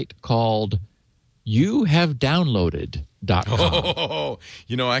site called youhavedownloaded.com. Oh,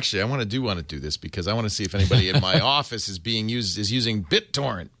 actually, I want to do this because I want to see if anybody in my office is using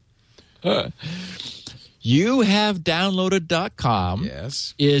BitTorrent. Youhavedownloaded.com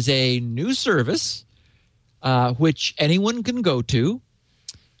is a new service which anyone can go to,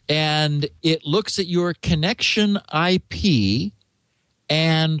 and it looks at your connection IP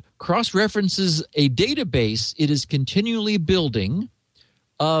and cross-references a database it is continually building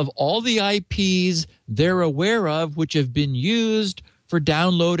of all the IPs they're aware of which have been used for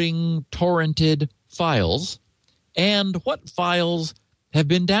downloading torrented files and what files have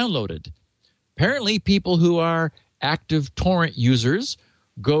been downloaded. Apparently, people who are active torrent users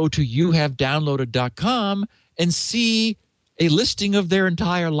go to youhavedownloaded.com and see a listing of their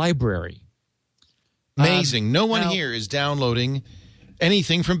entire library. Amazing. No one here is downloading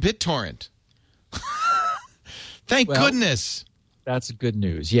anything from BitTorrent. Thank goodness. That's good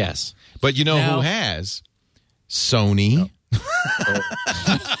news, yes. But who has? Sony.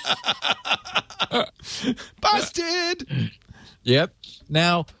 Busted! Yep.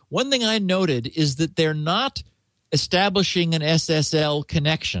 Now, one thing I noted is that they're not establishing an SSL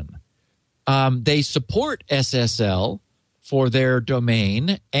connection. They support SSL for their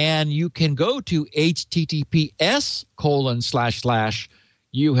domain, and you can go to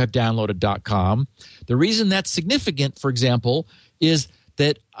https://youhavedownloaded.com. The reason that's significant, for example, is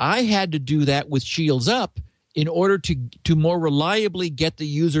that I had to do that with Shields Up in order to more reliably get the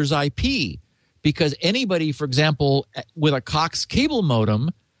user's IP. Because anybody, for example, with a Cox cable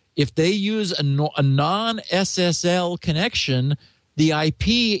modem, if they use a non-SSL connection, the IP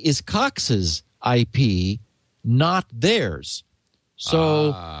is Cox's IP, not theirs.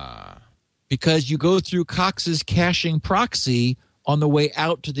 So because you go through Cox's caching proxy on the way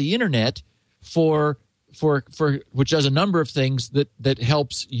out to the internet for which does a number of things that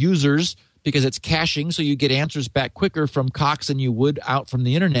helps users because it's caching, so you get answers back quicker from Cox than you would out from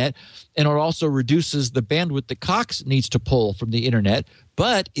the internet, and it also reduces the bandwidth that Cox needs to pull from the internet,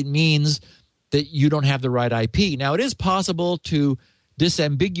 but it means that you don't have the right IP. Now, it is possible to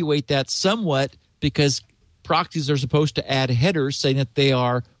disambiguate that somewhat because proxies are supposed to add headers saying that they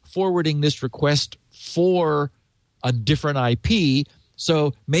are forwarding this request for a different IP.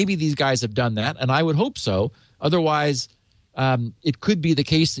 So maybe these guys have done that, and I would hope so. Otherwise, it could be the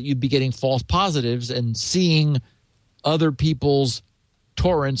case that you'd be getting false positives and seeing other people's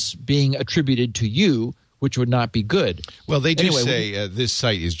torrents being attributed to you, which would not be good. Well, they do say this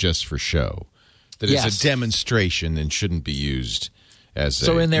site is just for show, that it's a demonstration and shouldn't be used as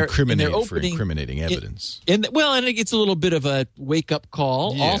incriminating evidence. And it gets a little bit of a wake-up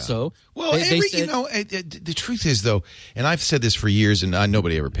call also. Well, the truth is, though, and I've said this for years, and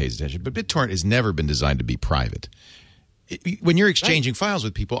nobody ever pays attention, but BitTorrent has never been designed to be private. When you're exchanging files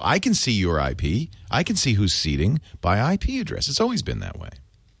with people, I can see your IP. I can see who's seeding by IP address. It's always been that way.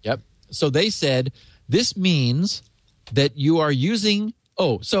 Yep. So they said, this means that you are using –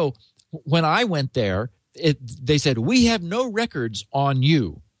 so when I went there – they said, we have no records on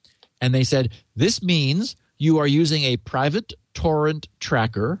you. And they said, this means you are using a private torrent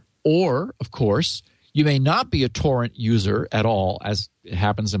tracker or, of course, You may not be a torrent user at all, as it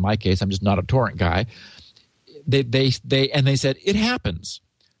happens in my case. I'm just not a torrent guy. They said it happens.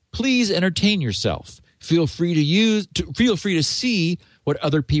 Please entertain yourself. Feel free to see what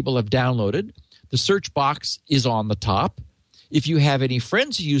other people have downloaded. The search box is on the top. If you have any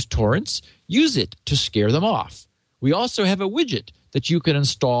friends who use torrents, use it to scare them off. We also have a widget that you can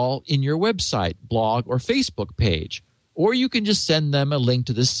install in your website, blog, or Facebook page, or you can just send them a link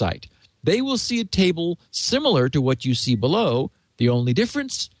to this site. They will see a table similar to what you see below. The only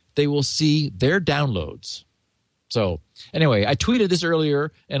difference, they will see their downloads. So anyway, I tweeted this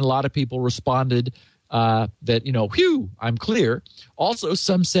earlier, and a lot of people responded that, whew, I'm clear. Also,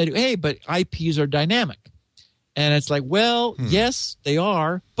 some said, hey, but IPs are dynamic. And it's like, well, yes, they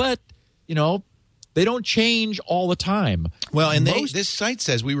are, but, they don't change all the time. Well, and this site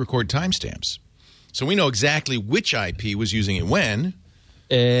says we record timestamps. So we know exactly which IP was using it when.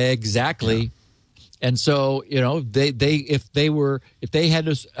 Exactly. Yeah. And so, if they had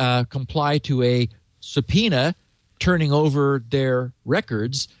to comply to a subpoena turning over their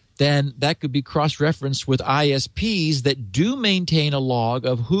records, then that could be cross-referenced with ISPs that do maintain a log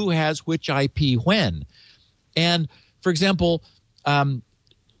of who has which IP when. And, for example,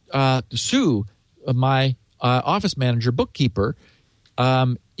 Sue, my office manager, bookkeeper,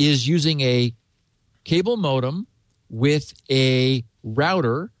 is using a cable modem with a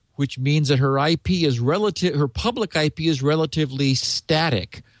router, which means that her her public IP is relatively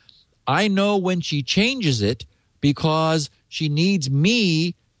static. I know when she changes it because she needs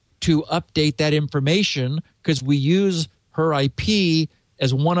me to update that information because we use her IP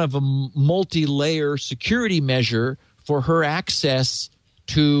as one of a multi-layer security measure for her access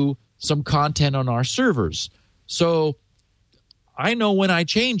to some content on our servers. So I know when I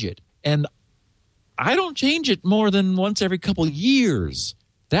change it, and I don't change it more than once every couple of years.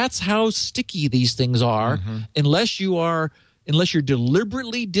 That's how sticky these things are, unless you're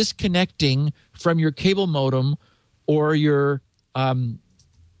deliberately disconnecting from your cable modem or your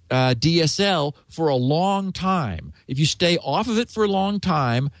DSL for a long time. If you stay off of it for a long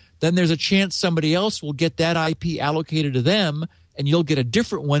time, then there's a chance somebody else will get that IP allocated to them, and you'll get a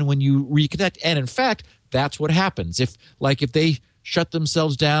different one when you reconnect. And in fact, that's what happens. If they shut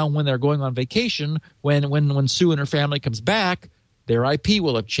themselves down when they're going on vacation, when Sue and her family comes back, their IP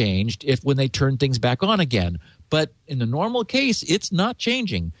will have changed when they turn things back on again. But in the normal case, it's not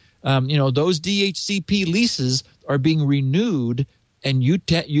changing. Those DHCP leases are being renewed, and you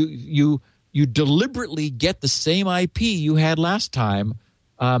deliberately get the same IP you had last time.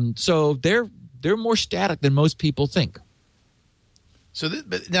 So they're more static than most people think. So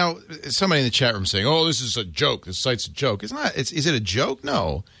but now somebody in the chat room saying, "Oh, this is a joke. This site's a joke." It's not. Is it a joke?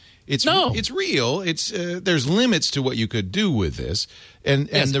 No. It's real. It's there's limits to what you could do with this, and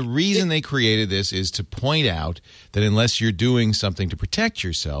the reason they created this is to point out that unless you're doing something to protect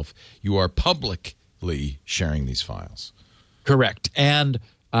yourself, you are publicly sharing these files. Correct. And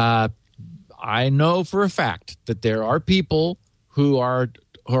I know for a fact that there are people who are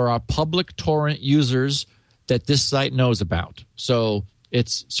public torrent users that this site knows about. So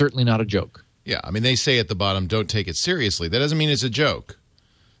it's certainly not a joke. Yeah, I mean, they say at the bottom, "Don't take it seriously." That doesn't mean it's a joke.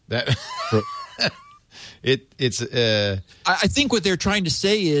 That it's. I think what they're trying to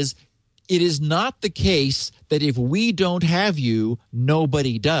say is, it is not the case that if we don't have you,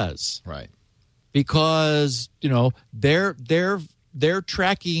 nobody does. Right. Because they're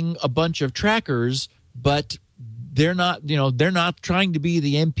tracking a bunch of trackers, but they're not trying to be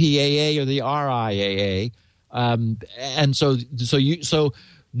the MPAA or the RIAA, and so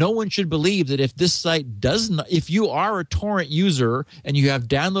no one should believe that if this site doesn't, if you are a torrent user and you have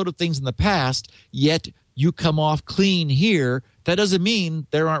downloaded things in the past, yet you come off clean here, that doesn't mean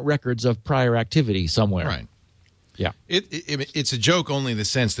there aren't records of prior activity somewhere. Right. Yeah. It's a joke only in the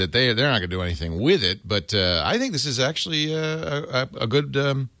sense that they're not going to do anything with it, but I think this is actually a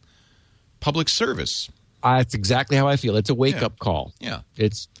good public service. That's exactly how I feel. It's a wake-up call. Yeah.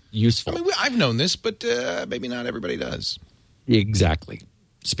 It's useful. I mean, I've known this, but maybe not everybody does. Exactly.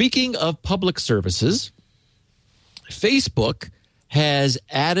 Speaking of public services, Facebook has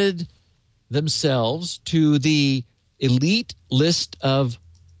added themselves to the elite list of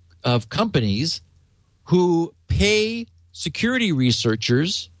companies who pay security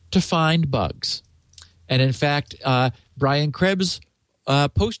researchers to find bugs. And in fact, Brian Krebs'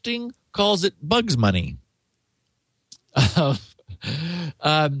 posting calls it bugs money.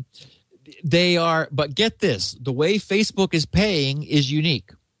 They are, but get this, the way Facebook is paying is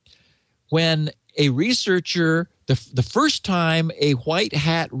unique. When a researcher, the first time a white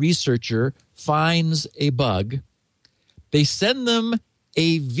hat researcher finds a bug, they send them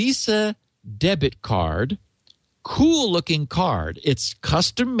a Visa debit card. Cool looking card. It's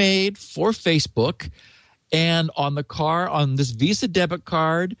custom made for Facebook. And on this Visa debit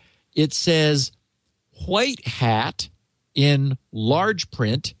card, it says White Hat in large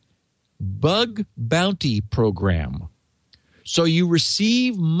print, Bug Bounty Program. So you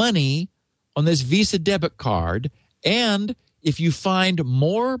receive money on this Visa debit card, and if you find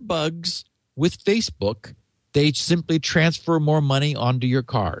more bugs with Facebook, they simply transfer more money onto your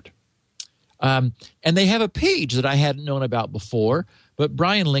card. And they have a page that I hadn't known about before, but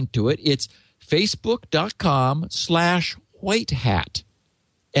Brian linked to it. It's facebook.com/whitehat.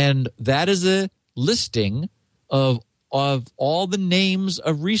 And that is a listing of all the names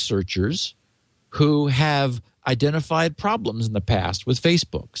of researchers who have identified problems in the past with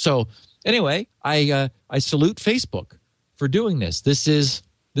Facebook. So anyway, I salute Facebook for doing this. This is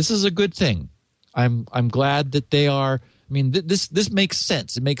a good thing. I'm glad that they are. I mean, this makes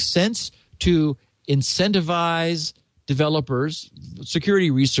sense. It makes sense to incentivize developers,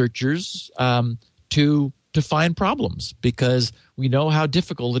 security researchers, to find problems, because we know how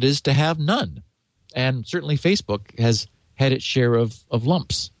difficult it is to have none. And certainly Facebook has had its share of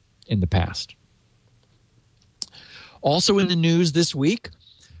lumps in the past. Also in the news this week,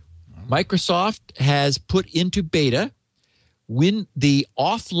 Microsoft has put into beta the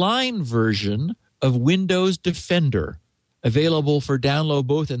offline version of Windows Defender, available for download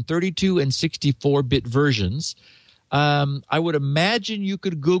both in 32 and 64-bit versions. I would imagine you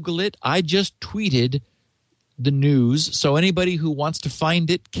could Google it. I just tweeted the news, so anybody who wants to find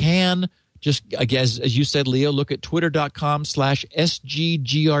it can just, I guess, as you said, Leo, look at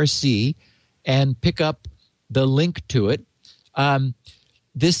twitter.com/SGGRC and pick up the link to it.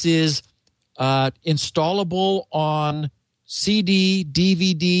 This is installable on CD,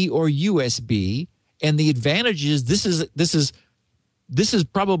 DVD, or USB, and the advantage is this is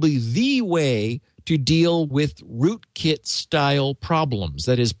probably the way to deal with rootkit style problems.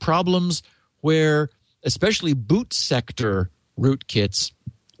 That is, problems where, especially boot sector rootkits,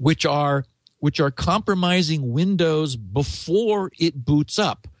 which are compromising Windows before it boots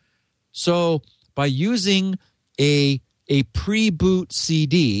up. So by using a pre-boot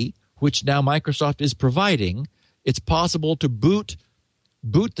CD, which now Microsoft is providing, it's possible to boot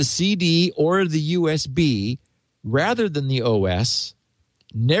the CD or the USB rather than the OS,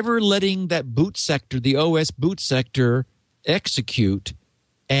 never letting that boot sector, the OS boot sector, execute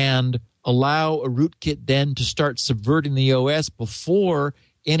and allow a rootkit then to start subverting the OS before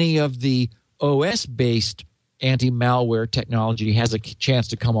any of the OS-based anti-malware technology has a chance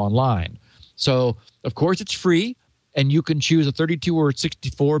to come online. So, of course, it's free, and you can choose a 32 or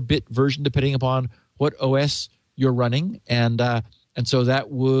 64-bit version depending upon what OS you're running. And so that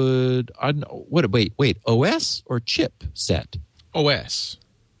would, I don't know, wait, OS or chip set? OS.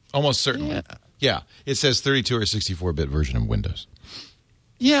 Almost certainly. Yeah. It says 32 or 64-bit version of Windows.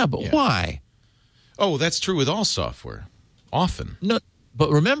 Yeah, but why? Oh, that's true with all software. Often. No, but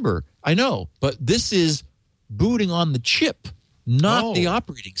remember, I know, but this is booting on the chip, not the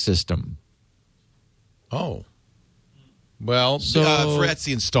operating system. Oh. Well, that's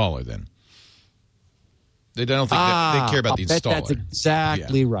the installer then. I don't think they care about the installer. That's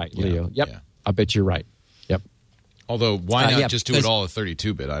exactly right, Leo. Yep. Yeah. I bet you're right. Yep. Although, why not just do it all at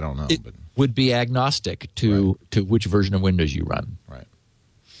 32-bit? I don't know. It would be agnostic to which version of Windows you run. Right.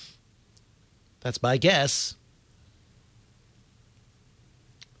 That's my guess.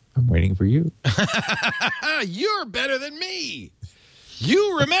 I'm waiting for you. You're better than me.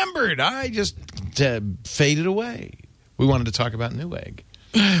 You remembered. I just faded away. We wanted to talk about Newegg.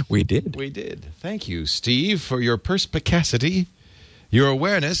 We did. We did. Thank you, Steve, for your perspicacity, your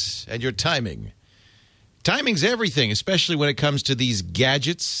awareness, and your timing. Timing's everything, especially when it comes to these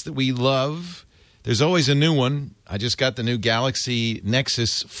gadgets that we love. There's always a new one. I just got the new Galaxy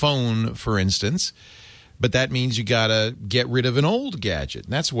Nexus phone, for instance. But that means you got to get rid of an old gadget.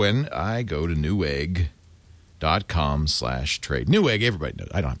 And that's when I go to Newegg.com/trade. Newegg, everybody knows.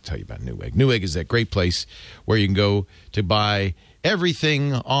 I don't have to tell you about Newegg. Newegg is that great place where you can go to buy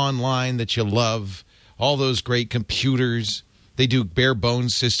everything online that you love. All those great computers. They do bare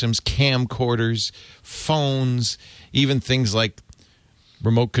bones systems, camcorders, phones, even things like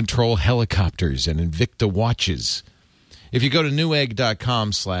remote control helicopters and Invicta watches. If you go to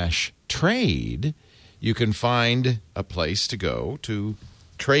Newegg.com/trade, you can find a place to go to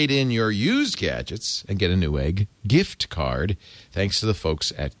trade in your used gadgets and get a Newegg gift card, thanks to the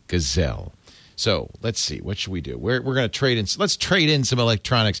folks at Gazelle. So let's see, what should we do? We're going to trade in. Let's trade in some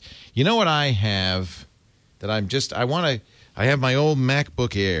electronics. You know what I have that I have my old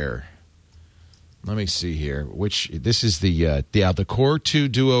MacBook Air. Let me see here. This is the Core 2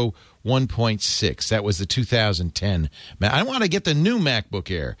 Duo 1.6. That was the 2010. I want to get the new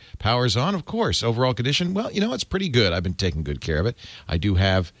MacBook Air. Power's on, of course. Overall condition, well, it's pretty good. I've been taking good care of it. I do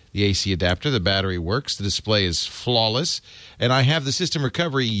have the AC adapter. The battery works. The display is flawless. And I have the system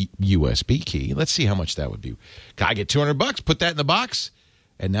recovery USB key. Let's see how much that would be. I get $200, put that in the box,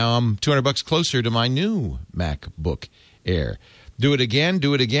 and now I'm $200 closer to my new MacBook Air. Do it again,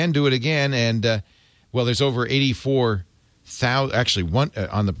 and, well, there's over 84,000. Actually,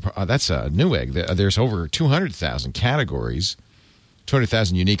 that's a Newegg. There's over 200,000 categories,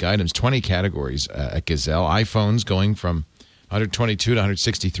 200,000 unique items, 20 categories at Gazelle. iPhones going from $122 to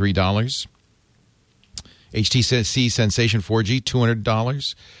 $163. HTC Sensation 4G,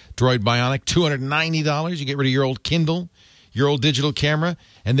 $200. Droid Bionic, $290. You get rid of your old Kindle, your old digital camera,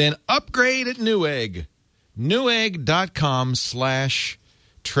 and then upgrade at Newegg.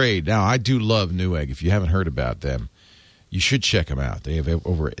 Newegg.com/trade. Now, I do love Newegg. If you haven't heard about them, you should check them out. They have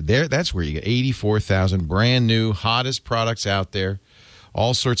over there. That's where you get 84,000 brand new, hottest products out there.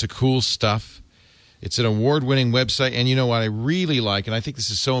 All sorts of cool stuff. It's an award-winning website. And you know what I really like, and I think this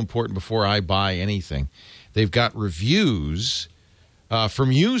is so important before I buy anything, they've got reviews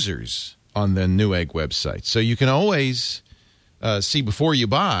from users on the Newegg website. So you can always see before you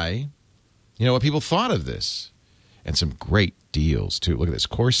buy, what people thought of this. And some great deals, too. Look at this.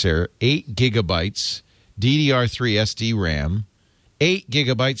 Corsair, 8 gigabytes, DDR3 SD RAM, 8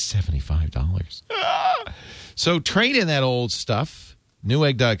 gigabytes, $75. So trade in that old stuff,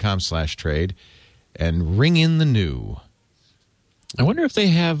 Newegg.com/trade, and ring in the new. I wonder if they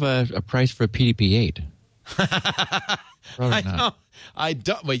have a price for a PDP-8. I know. I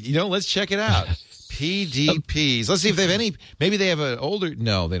don't. But, let's check it out. PDPs. Let's see if they have any. Maybe they have an older.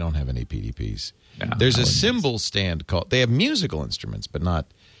 No, they don't have any PDPs. No, there's a cymbal stand called. They have musical instruments, but not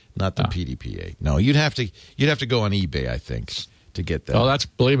the PDP-8. No, you'd have to go on eBay, I think, to get that. Oh,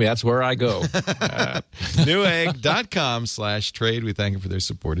 believe me, that's where I go. Newegg.com/trade. We thank them for their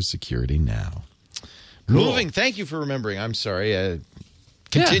support of Security Now. Cool. Moving. Thank you for remembering. I'm sorry.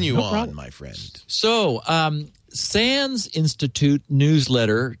 Continue on, problem. My friend. So, SANS Institute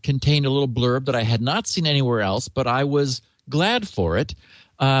newsletter contained a little blurb that I had not seen anywhere else, but I was glad for it.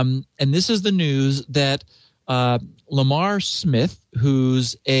 And this is the news that Lamar Smith,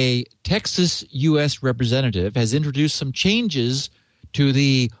 who's a Texas U.S. representative, has introduced some changes to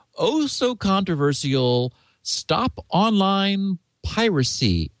the oh-so-controversial Stop Online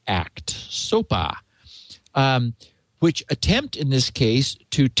Piracy Act, SOPA, which attempt in this case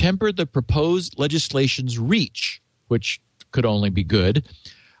to temper the proposed legislation's reach, which could only be good.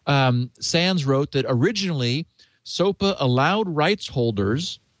 SANS wrote that originally SOPA allowed rights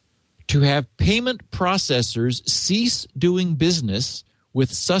holders to have payment processors cease doing business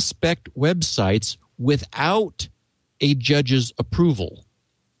with suspect websites without a judge's approval.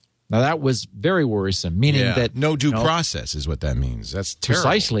 Now, that was very worrisome, meaning that... No due process is what that means. That's terrible.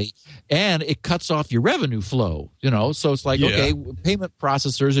 Precisely. And it cuts off your revenue flow, So it's like, okay, payment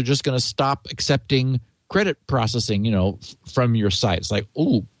processors are just going to stop accepting credit processing, from your site. It's like,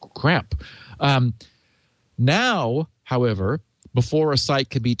 oh, crap. Now, however, before a site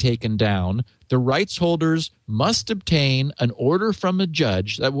can be taken down, the rights holders must obtain an order from a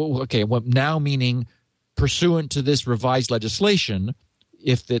judge. Now meaning pursuant to this revised legislation,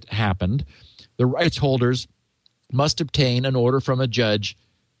 if it happened, the rights holders must obtain an order from a judge.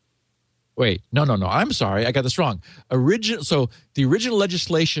 Wait, no. I'm sorry, I got this wrong. So the original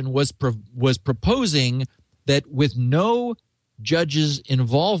legislation was proposing that with no judge's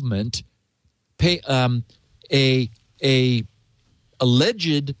involvement, a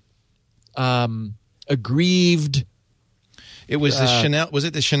alleged aggrieved. It was the Chanel. Was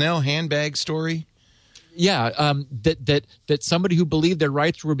it the Chanel handbag story? Yeah, that somebody who believed their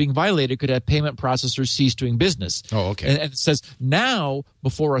rights were being violated could have payment processors cease doing business. Oh, okay. And it says now,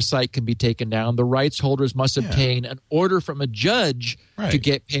 before a site can be taken down, the rights holders must obtain an order from a judge to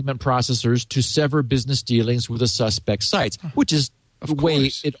get payment processors to sever business dealings with the suspect sites, which is the way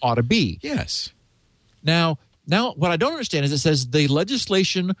it ought to be. Yes. Now, what I don't understand is it says the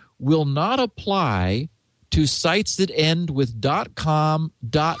legislation will not apply to sites that end with .com,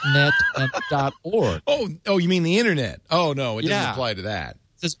 .net, and .org. Oh, you mean the internet? Oh, no, it doesn't apply to that.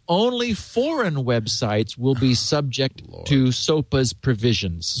 It says only foreign websites will be subject to SOPA's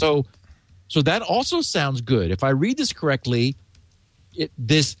provisions. So that also sounds good. If I read this correctly,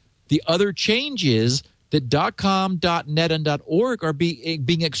 the other change is that .com, .net, and .org are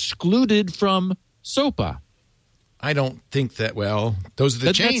being excluded from SOPA. I don't think that. Well, those are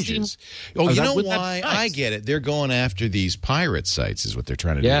the changes. You know why? I get it. They're going after these pirate sites, is what they're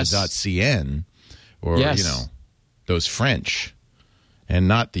trying to do. .cn, or those French, and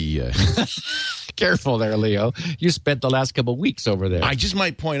not the... Careful there, Leo. You spent the last couple of weeks over there. I just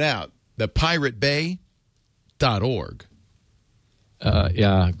might point out that piratebay.org.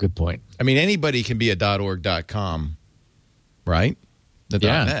 Yeah, good point. I mean, anybody can be a .org.com, right? The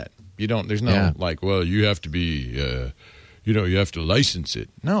 .net. You don't. There's no like. Well, you have to be. You have to license it.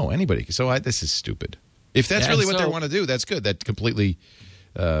 No, anybody. So this is stupid. If that's really what they want to do, that's good. That completely,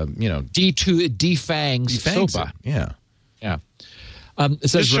 defangs SOPA. Yeah. Yeah. It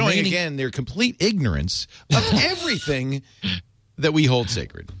says just showing again their complete ignorance of everything that we hold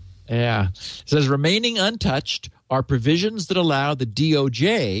sacred. Yeah. It says remaining untouched are provisions that allow the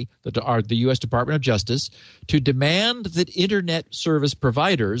DOJ, the U.S. Department of Justice, to demand that Internet service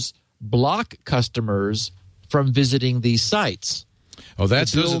providers block customers from visiting these sites. Oh,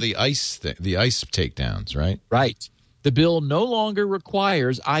 those are the ICE takedowns, right? Right. The bill no longer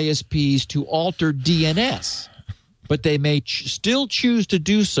requires ISPs to alter DNS, but they may still choose to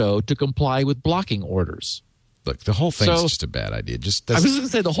do so to comply with blocking orders. Look, the whole thing's just a bad idea. I was going to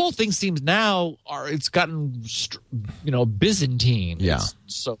say the whole thing seems now it's gotten Byzantine. Yeah, it's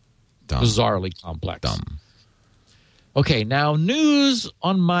so dumb. Bizarrely complex. Dumb. Okay, now news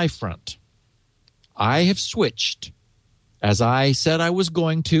on my front. I have switched, as I said I was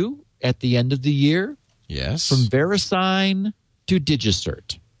going to at the end of the year. Yes, from VeriSign to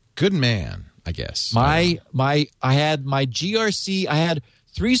DigiCert. Good man, I guess. I had my GRC. I had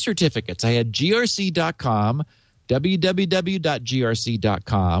 3 certificates. I had grc.com,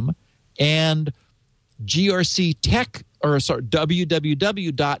 www.grc.com, and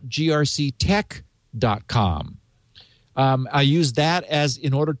www.grctech.com. I used that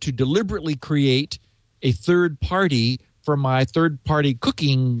in order to deliberately create a third party for my third-party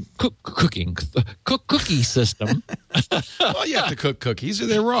cookie system. Well, you have to cook cookies or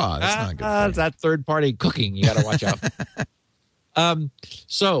they're raw. That's not good. It's that third-party cooking you got to watch out.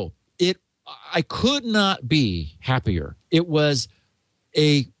 So I could not be happier. It was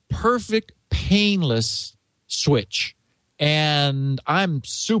a perfect, painless switch, and I'm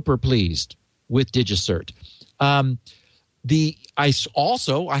super pleased with DigiCert. I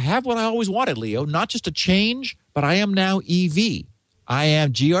have what I always wanted, Leo, not just a change, but I am now EV. I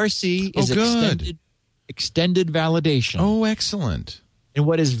am GRC is extended validation. Oh, excellent. And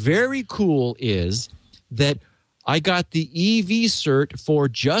what is very cool is that I got the EV cert for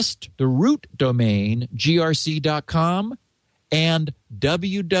just the root domain, grc.com, and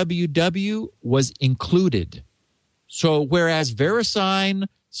www was included. So whereas VeriSign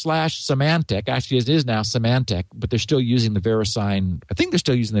 /Symantec, actually it is now Symantec, but they're still using the VeriSign, I think they're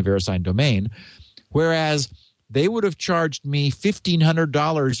still using the VeriSign domain, whereas they would have charged me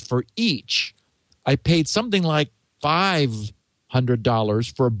 $1,500 for each. I paid something like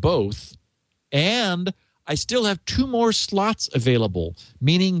 $500 for both, and I still have 2 more slots available,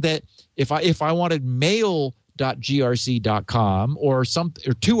 meaning that if I wanted mail.grc.com or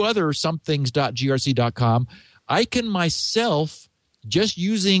 2 other somethings.grc.com, I can myself, just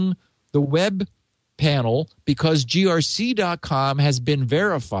using the web panel, because grc.com has been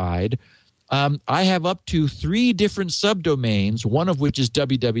verified, I have up to 3 different subdomains, one of which is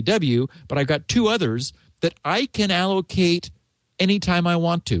www, but I've got 2 others that I can allocate anytime I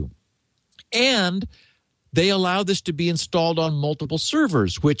want to. And they allow this to be installed on multiple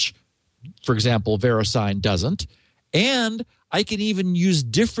servers, which, for example, VeriSign doesn't. And I can even use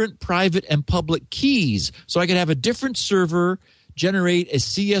different private and public keys. So I can have a different server generate a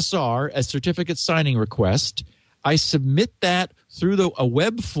CSR, a certificate signing request. I submit that through a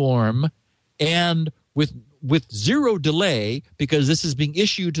web form, and with 0 delay, because this is being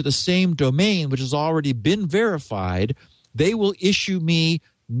issued to the same domain which has already been verified, they will issue me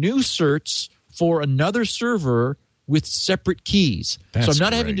new certs for another server with separate keys. That's so I'm not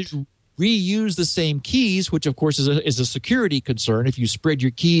great. having to reuse the same keys, which of course is a security concern if you spread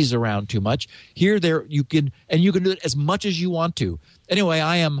your keys around too much. Here, you can do it as much as you want to. Anyway,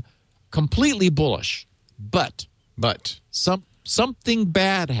 I am completely bullish, but something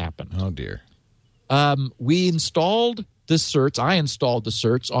bad happened. Oh dear. We installed the certs. I installed the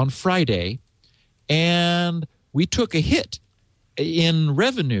certs on Friday, and we took a hit in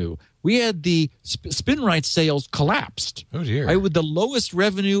revenue. We had the SpinRite sales collapsed. Oh dear. With the lowest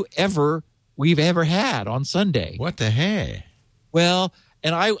revenue we've ever had on Sunday. What the heck? Well,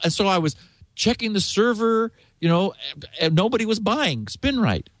 so I was checking the server, and nobody was buying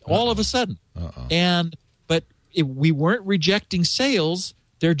SpinRite all of a sudden. But we weren't rejecting sales.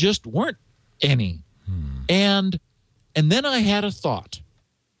 There just weren't any. And then I had a thought.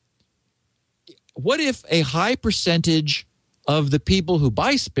 What if a high percentage of the people who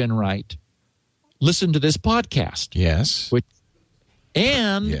buy SpinRite listen to this podcast? Yes.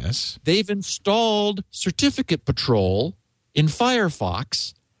 And Yes. they've installed Certificate Patrol in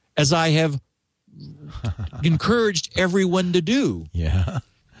Firefox, as I have encouraged everyone to do. Yeah.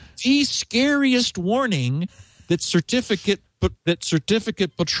 The scariest warning that Certificate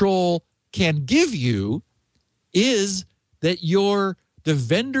Patrol can give you is that the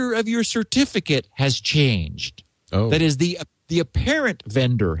vendor of your certificate has changed. Oh. That is, the apparent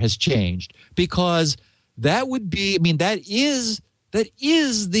vendor has changed, because that would be, that is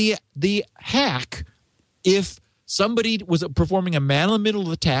the hack. If somebody was performing a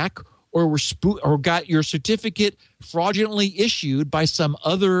man-in-the-middle attack, or got your certificate fraudulently issued by some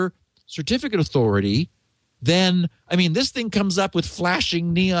other certificate authority, then this thing comes up with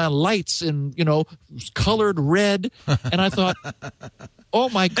flashing neon lights and colored red, and I thought, oh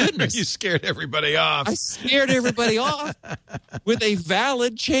my goodness, You scared everybody off. I scared everybody off with a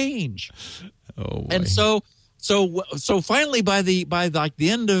valid change. Oh, boy. And so finally, by the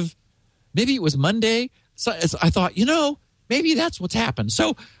end of, maybe it was Monday, so I thought, maybe that's what's happened.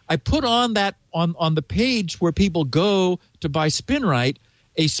 So I put on the page where people go to buy SpinRite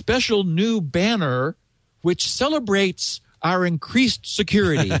a special new banner which celebrates our increased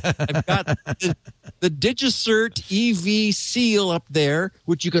security. I've got the DigiCert EV seal up there,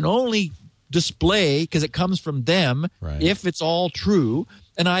 which you can only display because it comes from them, right, if it's all true.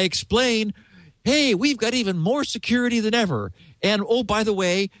 And I explain, hey, we've got even more security than ever. And, oh, by the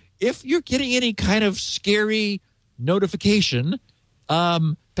way, if you're getting any kind of scary notification,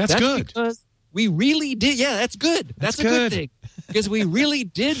 that's good. Because we really did. Yeah, that's good. That's a good thing, because we really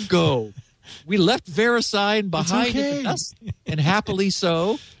did go. We left VeriSign behind in the dust, and happily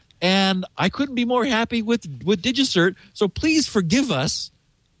so. And I couldn't be more happy with DigiCert. So please forgive us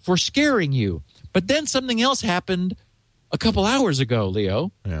for scaring you. But then something else happened a couple hours ago,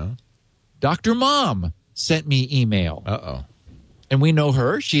 Leo. Yeah. Dr. Mom sent me email. Uh-oh. And we know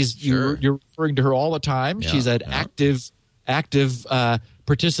her. Sure. You're referring to her all the time. Yeah, She's an active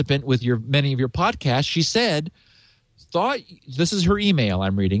participant with many of your podcasts. She said, this is her email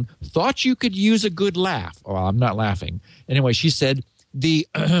I'm reading, thought you could use a good laugh. Oh, I'm not laughing. Anyway, she said, the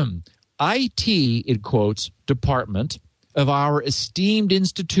IT, in quotes, department of our esteemed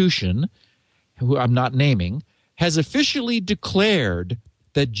institution, who I'm not naming, has officially declared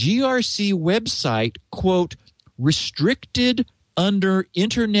the GRC website, quote, restricted under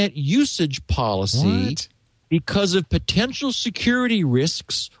internet usage policy. What? Because of potential security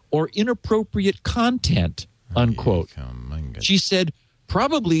risks or inappropriate content, unquote. She said,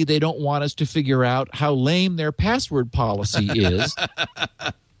 probably they don't want us to figure out how lame their password policy is,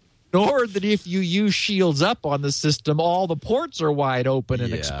 nor that if you use Shields Up on the system, all the ports are wide open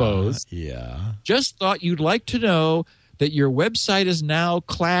and exposed. Yeah. Just thought you'd like to know that your website is now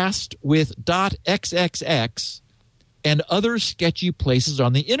classed with .xxx and other sketchy places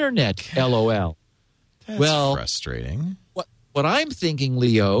on the internet, LOL. That's frustrating. What I'm thinking,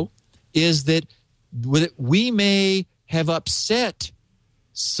 Leo, is that we may have upset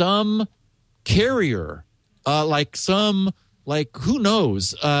some carrier, who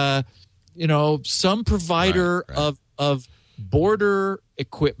knows, some provider of border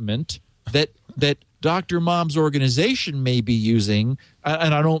equipment that Dr. Mom's organization may be using,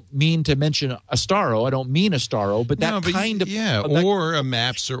 and I don't mean to mention Astaro. I don't mean Astaro, but kind of... Yeah, or a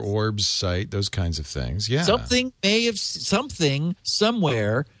Maps or Orbs site, those kinds of things, yeah. Something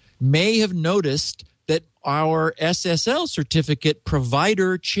somewhere may have noticed that our SSL certificate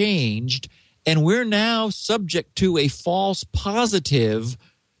provider changed, and we're now subject to a false positive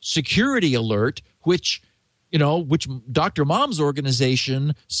security alert, which Dr. Mom's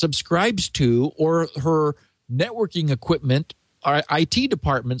organization subscribes to, or her networking equipment, our IT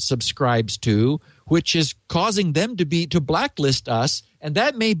department subscribes to, which is causing them to blacklist us. And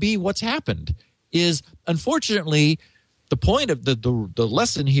that may be what's happened. Is unfortunately the point of the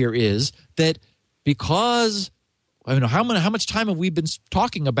lesson here is that because how much time have we been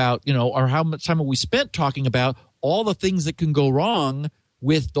talking about, or how much time have we spent talking about all the things that can go wrong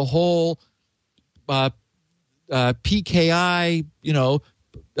with the whole PKI,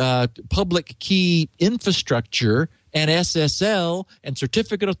 public key infrastructure and SSL and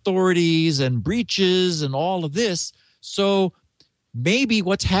certificate authorities and breaches and all of this. So maybe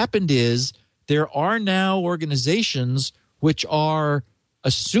what's happened is there are now organizations which are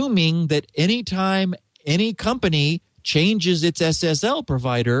assuming that anytime any company changes its SSL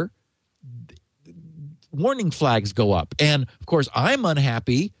provider, warning flags go up. And, of course, I'm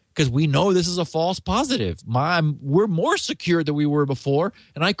unhappy because we know this is a false positive. We're more secure than we were before,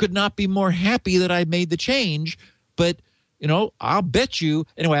 and I could not be more happy that I made the change. But, I'll bet you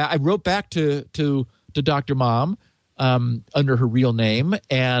 – anyway, I wrote back to Dr. Mom under her real name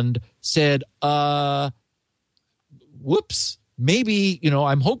and said, whoops, maybe,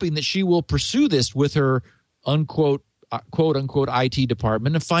 I'm hoping that she will pursue this with her quote unquote IT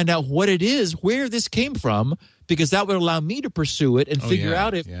department and find out what it is, where this came from, because that would allow me to pursue it and figure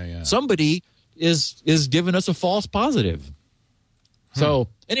out if somebody is giving us a false positive. So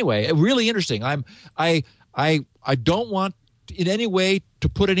anyway, really interesting. I don't want in any way to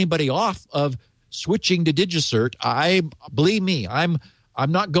put anybody off of switching to DigiCert. Believe me, I'm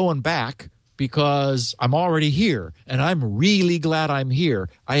not going back because I'm already here, and I'm really glad I'm here.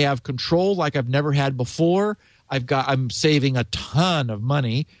 I have control like I've never had before. I'm saving a ton of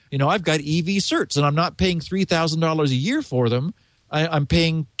money. I've got EV certs, and I'm not paying $3,000 a year for them. I'm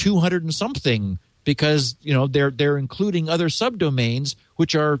paying 200 and something because they're including other subdomains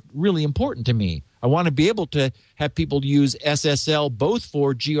which are really important to me. I want to be able to have people use SSL both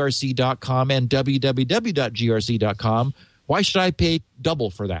for grc.com and www.grc.com. Why should I pay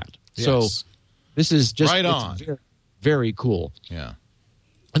double for that? Yes. So this is just right on. very, very cool. Yeah.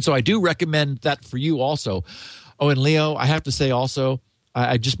 And so I do recommend that for you also. Oh, and Leo, I have to say also,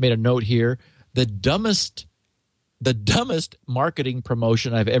 I just made a note here, the dumbest marketing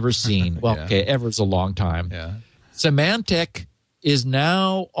promotion I've ever seen. Well, okay, ever is a long time. Yeah. Symantec is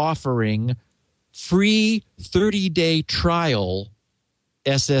now offering free 30-day trial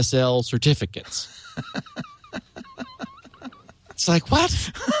SSL certificates. It's like,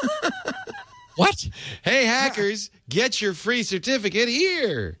 what? What? Hey, hackers, get your free certificate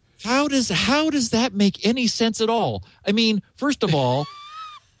here. How does that make any sense at all? I mean, first of all,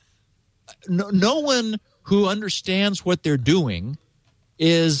 no one who understands what they're doing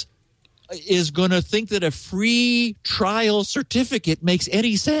is going to think that a free trial certificate makes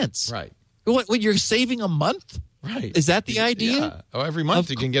any sense. Right. What you're saving a month? Right. Is that the idea? Yeah. Oh, every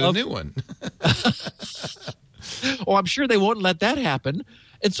month you can get a new one. Oh, I'm sure they won't let that happen.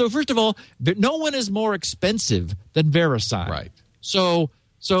 And so, first of all, no one is more expensive than VeriSign. Right. So,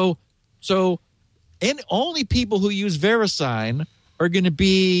 and only people who use VeriSign are going to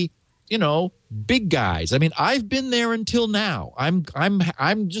be, big guys. I mean, I've been there until now. I'm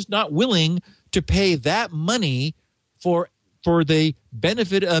just not willing to pay that money for the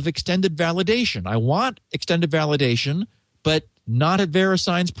benefit of extended validation. I want extended validation, but not at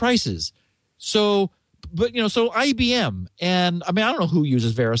VeriSign's prices. So IBM, and I mean, I don't know who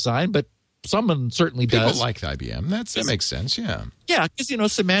uses VeriSign, but someone certainly does. People like IBM. That makes sense, yeah. Yeah, because,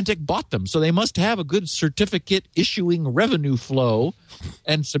 Symantec bought them, so they must have a good certificate issuing revenue flow,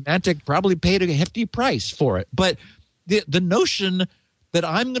 and Symantec probably paid a hefty price for it. But the notion that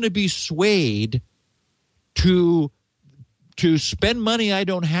I'm going to be swayed to spend money I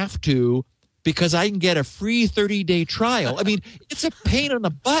don't have to because I can get a free 30-day trial, I mean, it's a pain in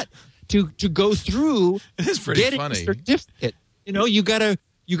the butt to go through it's pretty getting funny. a certificate. You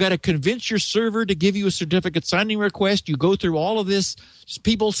got to convince your server to give you a certificate signing request. You go through all of this, just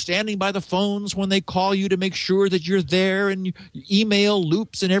people standing by the phones when they call you to make sure that you're there, and your email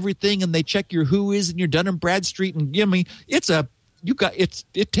loops and everything, and they check your whois and your Dun & Bradstreet, and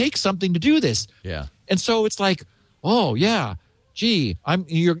it takes something to do this. Yeah. And so it's like, oh yeah, gee,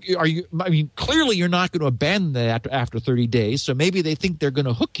 clearly you're not going to abandon that after 30 days. So maybe they think they're going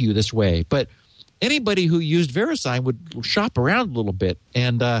to hook you this way. But anybody who used VeriSign would shop around a little bit.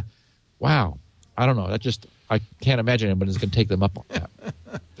 And wow, I don't know. I can't imagine anybody's going to take them up on that,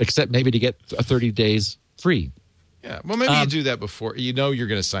 except maybe to get 30 days free. Yeah. Well, maybe you do that before you're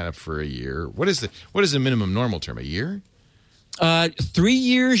going to sign up for a year. What is the minimum normal term? A year? 3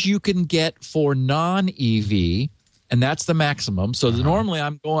 years you can get for non-EV. And that's the maximum. So normally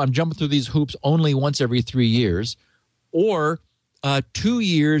I'm jumping through these hoops only once every 3 years, or 2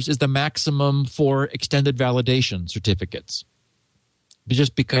 years is the maximum for extended validation certificates.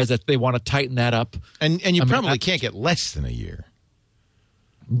 Just because they want to tighten that up. And you probably can't get less than a year.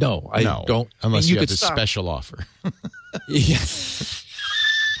 No, I don't. Unless you have the special offer. Yeah.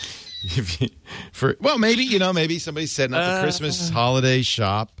 Maybe somebody's setting up a Christmas holiday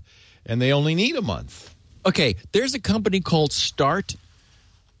shop and they only need a month. Okay, there's a company called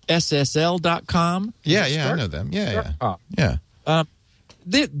StartSSL.com. Yeah, I know them. Yeah.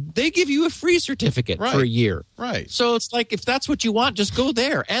 They give you a free certificate for a year. Right. So it's like, if that's what you want, just go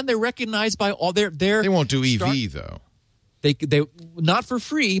there. And they're recognized by all their They won't do EV, though. They not for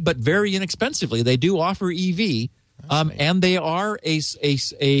free, but very inexpensively. They do offer EV, and they are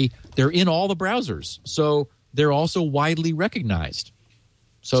they're in all the browsers. So they're also widely recognized.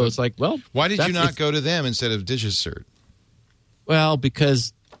 So it's like, well, why did you not go to them instead of DigiCert? Well,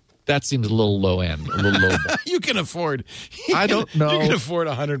 because that seems a little low end, a little low. You can afford. I don't know. You can afford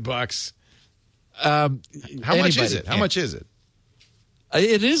 $100. How much is it? How much is it?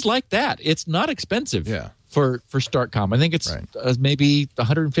 It is like that. It's not expensive. Yeah. For StartCom, I think it's maybe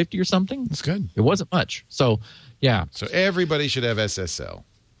 150 or something. That's good. It wasn't much. So, yeah. So everybody should have SSL.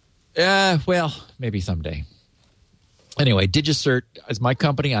 Well, maybe someday. Anyway, DigiCert is my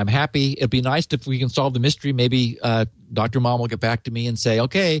company. I'm happy. It'd be nice if we can solve the mystery. Maybe Dr. Mom will get back to me and say,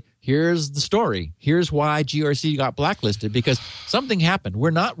 okay, here's the story. Here's why GRC got blacklisted, because something happened.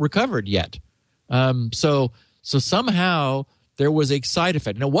 We're not recovered yet. So somehow there was a side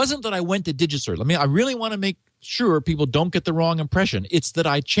effect. And it wasn't that I went to DigiCert. I really want to make sure people don't get the wrong impression. It's that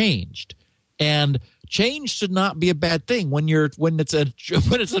I changed. And change should not be a bad thing when it's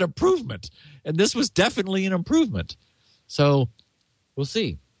an improvement. And this was definitely an improvement. So we'll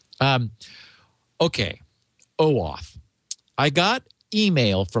see. Okay, OAuth. I got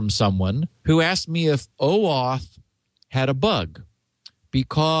email from someone who asked me if OAuth had a bug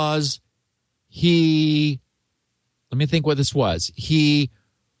because let me think what this was. He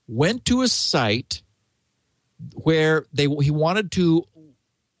went to a site where he wanted to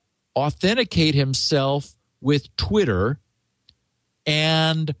authenticate himself with Twitter,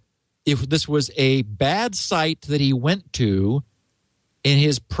 and if this was a bad site that he went to, and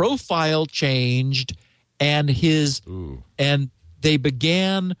his profile changed, and they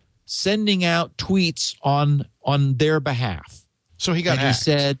began sending out tweets on their behalf. So he got hacked. He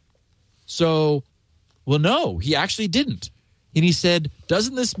said, well, no, he actually didn't. And he said,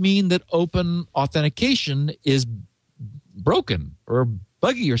 doesn't this mean that open authentication is broken or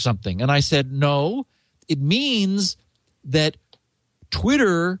buggy or something? And I said, no, it means that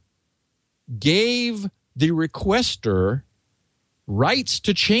Twitter gave the requester rights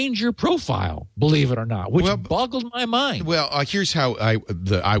to change your profile, believe it or not, which boggled my mind. Well, here's how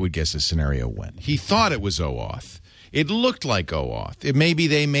I would guess the scenario went. He thought it was OAuth. It looked like OAuth. Maybe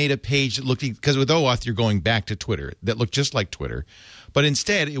they made a page that looked, because with OAuth you're going back to Twitter, that looked just like Twitter. But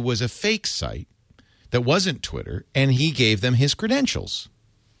instead it was a fake site that wasn't Twitter, and he gave them his credentials,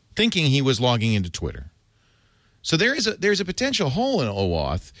 thinking he was logging into Twitter. So there's a potential hole in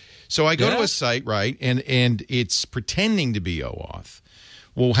OAuth. So I go to a site, right, and it's pretending to be OAuth.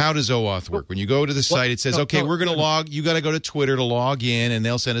 Well, how does OAuth work? When you go to the site, it says, we're going to log, you got to go to Twitter to log in, and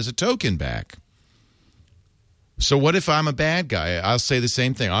they'll send us a token back. So what if I'm a bad guy? I'll say the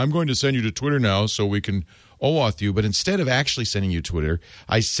same thing. I'm going to send you to Twitter now so we can OAuth you. But instead of actually sending you Twitter,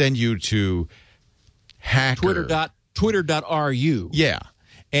 I send you to hacker. Twitter.ru. Yeah.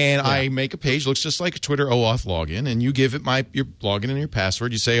 And I make a page, looks just like a Twitter OAuth login, and you give it your login and your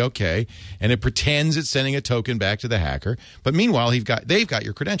password. You say, okay, and it pretends it's sending a token back to the hacker. But meanwhile, they've got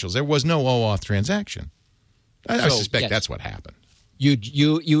your credentials. There was no OAuth transaction. I suspect that's what happened.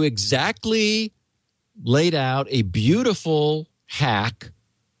 You exactly laid out a beautiful hack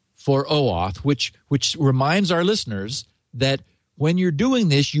for OAuth, which reminds our listeners that when you're doing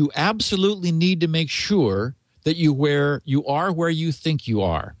this, you absolutely need to make sure that you are where you think you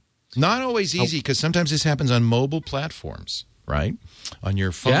are. Not always easy, because sometimes this happens on mobile platforms, right? On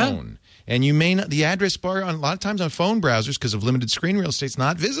your phone. Yeah. And you may not, the address bar a lot of times on phone browsers, because of limited screen real estate, is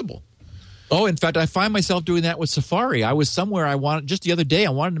not visible. Oh, in fact, I find myself doing that with Safari. I was somewhere just the other day, I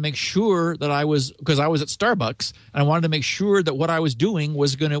wanted to make sure that because I was at Starbucks, and I wanted to make sure that what I was doing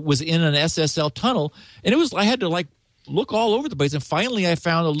was in an SSL tunnel. And I had to look all over the place. And finally I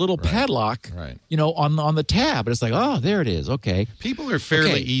found a little padlock, on the tab. And it's like, oh, there it is. Okay. People are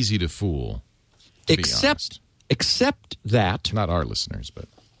fairly easy to fool, to be honest. Except that. Not our listeners, but.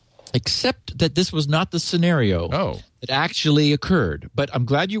 Except that this was not the scenario that actually occurred. But I'm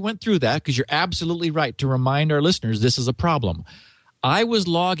glad you went through that, because you're absolutely right to remind our listeners this is a problem. I was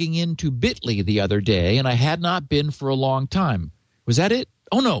logging into Bitly the other day, and I had not been for a long time. Was that it?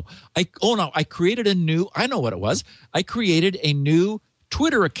 Oh, no. I created I know what it was. I created a new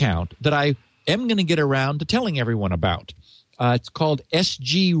Twitter account that I am going to get around to telling everyone about. It's called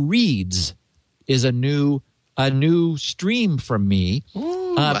SG Reads, is a new stream from me.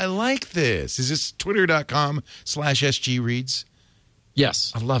 Ooh, I like this. Is this twitter.com/SGReads?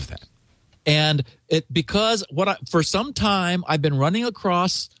 Yes. I love that. And because for some time I've been running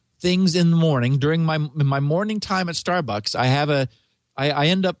across things in the morning during my morning time at Starbucks. I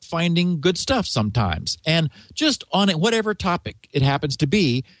end up finding good stuff sometimes, and just on it, whatever topic it happens to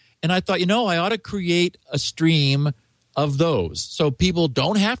be. And I thought, I ought to create a stream of those, so people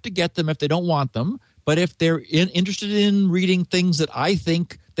don't have to get them if they don't want them. But if they're interested in reading things that I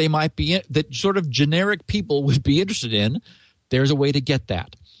think they might be, that sort of generic people would be interested in, there's a way to get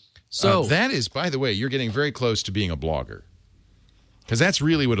that. So that is, by the way, you're getting very close to being a blogger. Because that's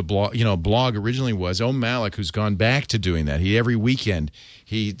really what a blog originally was. Om Malik, who's gone back to doing that. Every weekend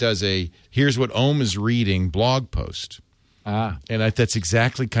he does a "Here's what Om is reading" blog post. And that's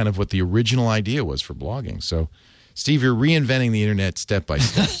exactly kind of what the original idea was for blogging. So, Steve, you're reinventing the internet step by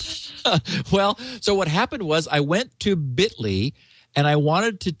step. Well, so what happened was I went to Bitly and I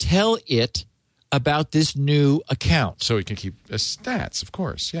wanted to tell it about this new account. So it can keep stats, of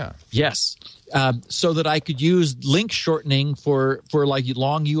course. Yeah. Yes. So that I could use link shortening for like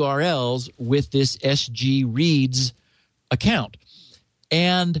long URLs with this SG Reads account.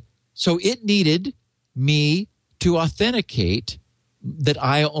 And so it needed me to authenticate that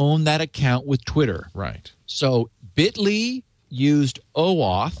I own that account with Twitter. Right. So Bitly used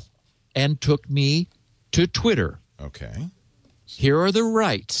OAuth and took me to Twitter. Okay. Here are the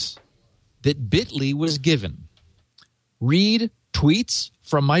rights that Bitly was given. Read tweets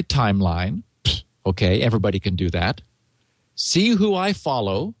from my timeline. Okay, everybody can do that. See who I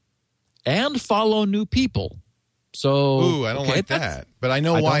follow and follow new people. So, ooh, I don't like that. But I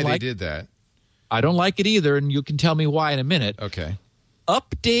know why they did that. I don't like it either, and you can tell me why in a minute. Okay.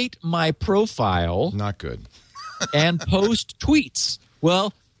 Update my profile. Not good. And post tweets.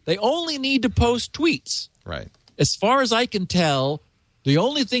 Well, they only need to post tweets. Right. As far as I can tell, the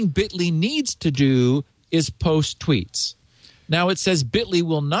only thing Bitly needs to do is post tweets. Now it says Bitly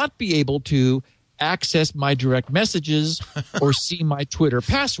will not be able to access my direct messages or see my Twitter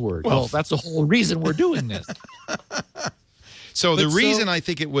password. Well, that's the whole reason we're doing this. So the reason I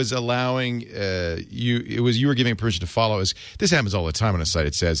think it was allowing you were giving permission to follow is this happens all the time on a site.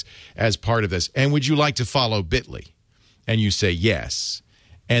 It says, as part of this, and would you like to follow Bitly? And you say yes.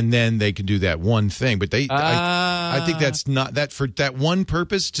 And then they can do that one thing. But I think that's not that for that one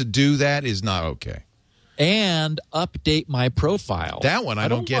purpose to do that is not okay. And update my profile. That one I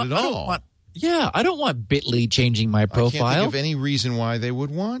don't get at all. I don't want Bitly changing my profile. I can't think of any reason why they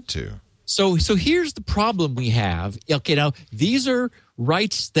would want to. So here's the problem we have. Okay, now these are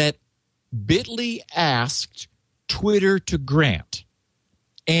rights that Bitly asked Twitter to grant.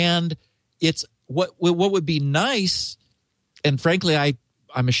 And it's what would be nice, and frankly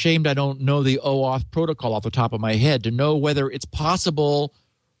I'm ashamed I don't know the OAuth protocol off the top of my head to know whether it's possible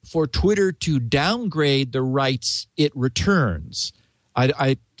for Twitter to downgrade the rights it returns.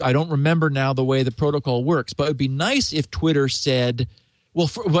 I don't remember now the way the protocol works, but it would be nice if Twitter said,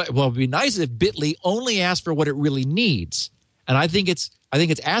 it would be nice if Bitly only asked for what it really needs. And I think it's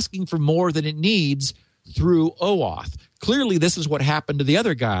asking for more than it needs through OAuth. Clearly, this is what happened to the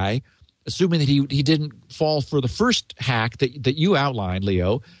other guy, assuming that he didn't fall for the first hack that you outlined,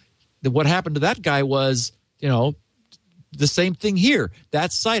 Leo. That what happened to that guy was, the same thing here.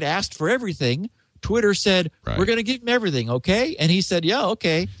 That site asked for everything. Twitter said, we're going to give him everything, okay? And he said, yeah,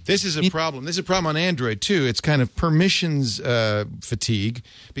 okay. This is a problem. This is a problem on Android, too. It's kind of permissions fatigue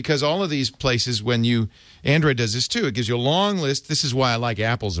because all of these places, Android does this, too. It gives you a long list. This is why I like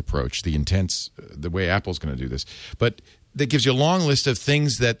Apple's approach, the way Apple's going to do this. But that gives you a long list of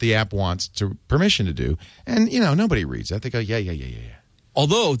things that the app wants permission to do. And, nobody reads that. They go, yeah.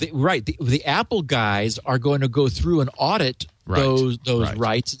 Although, the Apple guys are going to go through and audit those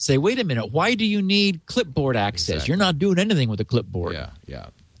rights and say, wait a minute, why do you need clipboard access? Exactly. You're not doing anything with a clipboard. Yeah.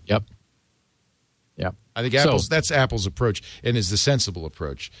 Yep. I think that's Apple's approach and is the sensible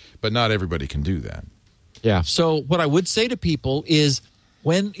approach, but not everybody can do that. Yeah. So what I would say to people is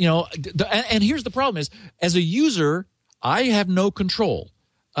when, and here's the problem is, as a user, I have no control.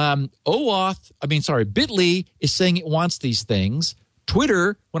 Bitly is saying it wants these things.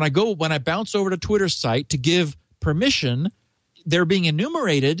 Twitter, when I bounce over to Twitter's site to give permission, they're being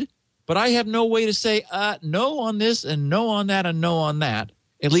enumerated, but I have no way to say no on this and no on that and no on that,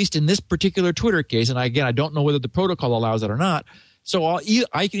 at least in this particular Twitter case. And again, I don't know whether the protocol allows that or not. So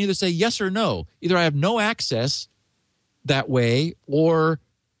I can either say yes or no. Either I have no access that way or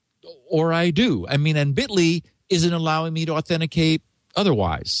I do. And Bitly isn't allowing me to authenticate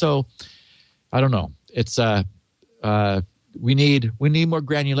otherwise. So I don't know. It's we need more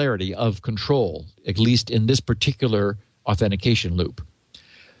granularity of control, at least in this particular authentication loop.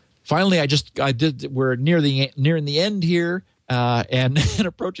 Finally, we're nearing the end here and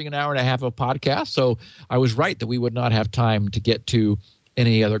approaching an hour and a half of podcast. So I was right that we would not have time to get to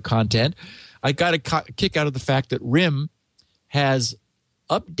any other content. I got a kick out of the fact that RIM has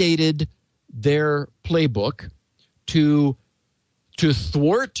updated their playbook to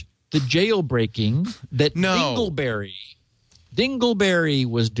thwart the jailbreaking that Dingleberry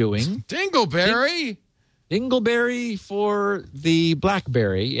was doing. Dingleberry? Dingleberry for the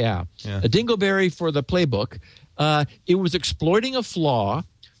BlackBerry, yeah. A Dingleberry for the playbook. It was exploiting a flaw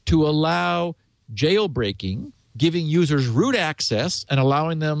to allow jailbreaking giving users root access and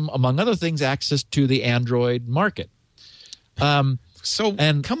allowing them, among other things, access to the Android market. Come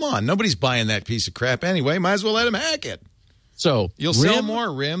on. Nobody's buying that piece of crap anyway. Might as well let them hack it. So You'll sell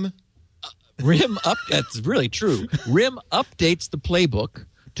more, RIM. That's really true. RIM updates the playbook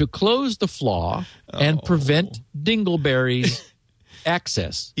to close the flaw and prevent dingleberries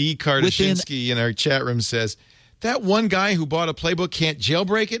access. E. Kardashinsky in our chat room says, that one guy who bought a playbook can't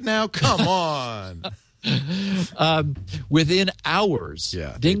jailbreak it now? Come on. Within hours,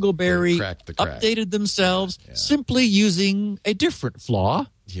 Dingleberry updated themselves simply using a different flaw.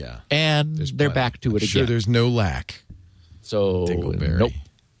 Yeah. And they're back to it again. Sure, there's no lack. So, Dingleberry. Nope.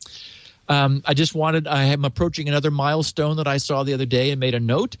 I am approaching another milestone that I saw the other day and made a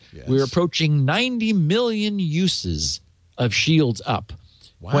note. Yes. We're approaching 90 million uses of Shields Up.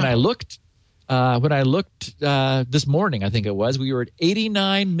 Wow. When I looked this morning, I think it was, we were at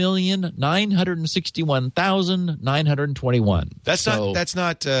 89,961,921. That's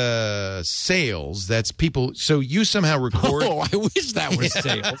not sales. That's people. So you somehow record. Oh, I wish that was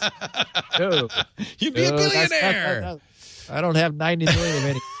sales. No. You'd be a billionaire. I don't have 90 million of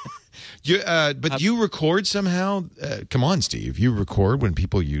any. You record somehow. Come on, Steve. You record when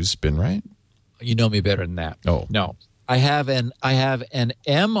people use SpinRite. You know me better than that. Oh no. I have an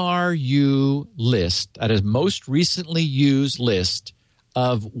MRU list, that is most recently used list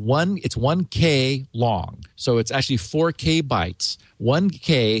of it's 1K long. So it's actually 4K bytes.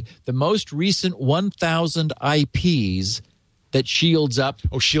 1K, the most recent 1,000 IPs that Shields Up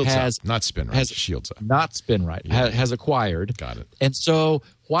Up, not SpinRite. Shields Up. Not SpinRite, has acquired. Got it. And so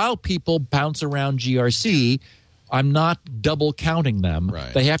while people bounce around GRC, I'm not double counting them.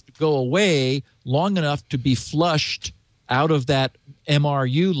 Right. They have to go away long enough to be flushed out of that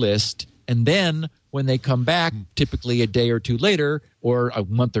MRU list, and then when they come back, typically a day or two later or a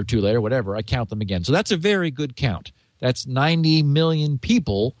month or two later, whatever, I count them again. So that's a very good count. That's 90 million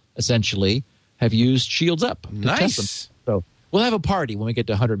people, essentially, have used Shields Up to test them. So we'll have a party when we get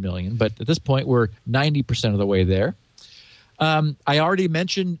to 100 million, but at this point, we're 90% of the way there. I already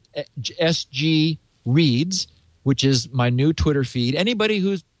mentioned SG Reads, which is my new Twitter feed. Anybody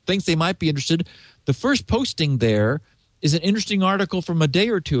who thinks they might be interested, the first posting there is an interesting article from a day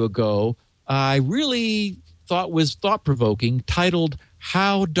or two ago I really thought was thought-provoking, titled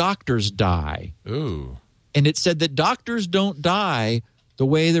How Doctors Die. Ooh. And it said that doctors don't die the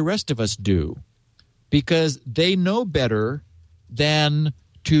way the rest of us do because they know better than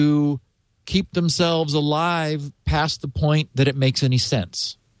to keep themselves alive past the point that it makes any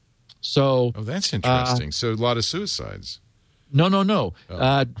sense. So, that's interesting. So a lot of suicides. No. Oh.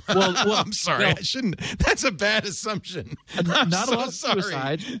 Well, I'm sorry. I shouldn't. That's a bad assumption. Not a lot of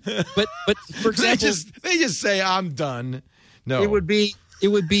suicide. But for example, they just say I'm done. No, it would be.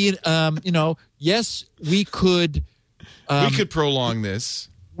 Yes, we could. We could prolong this.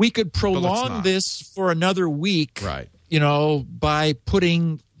 We could prolong this for another week. Right. By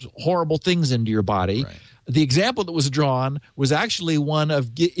putting horrible things into your body. Right. The example that was drawn was actually one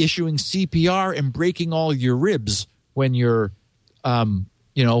of issuing CPR and breaking all your ribs when you're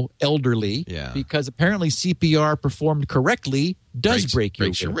elderly, because apparently CPR performed correctly breaks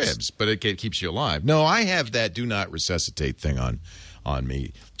your ribs, but it keeps you alive. No, I have that do not resuscitate thing on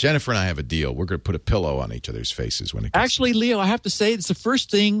me. Jennifer and I have a deal. We're going to put a pillow on each other's faces when it gets Actually, Leo, I have to say it's the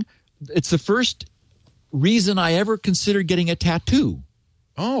first reason I ever considered getting a tattoo.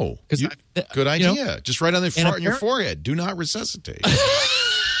 Oh, good idea. Just right on the front on your forehead. Do not resuscitate.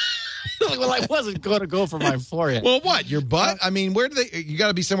 Well, I wasn't going to go for my forehead. Well, what? Your butt? I mean, where do they? You got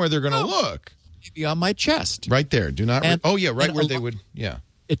to be somewhere they're going to look. Maybe on my chest. Right there. Do not. Right where they would. Yeah.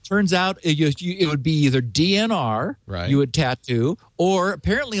 It turns out it would be either DNR, right, you would tattoo, or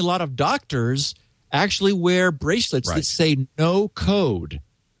apparently a lot of doctors actually wear bracelets that say no code,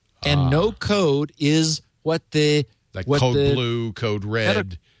 and no code is what the code blue, code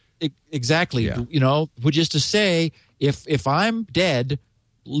red. Exactly. Yeah. Which is to say, if I'm dead,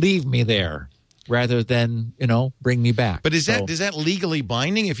 leave me there rather than, bring me back. But is that legally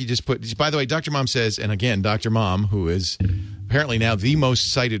binding if you just put – by the way, Dr. Mom says – and again, Dr. Mom, who is apparently now the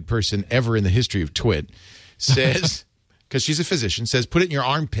most cited person ever in the history of Twit, says – because she's a physician – says put it in your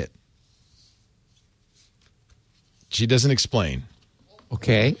armpit. She doesn't explain.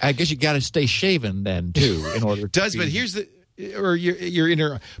 Okay. I guess you got to stay shaven then, too, in order to but here's the – or you're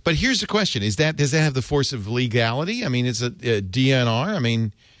inner. But here's the question: does that have the force of legality? I mean, it's a DNR. I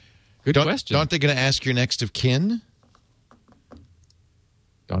mean, good question. Aren't they going to ask your next of kin?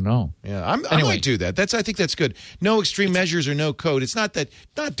 Don't don't know. Yeah, I might do that. I think that's good. No extreme measures or no code. It's not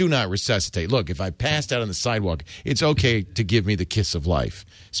do not resuscitate. Look, if I passed out on the sidewalk, it's okay to give me the kiss of life,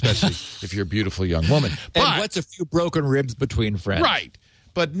 especially if you're a beautiful young woman. But, and what's a few broken ribs between friends? Right.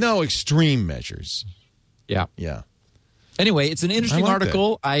 But no extreme measures. Yeah. Yeah. Anyway, it's an interesting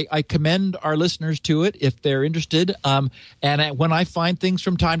article. I commend our listeners to it if they're interested. And when I find things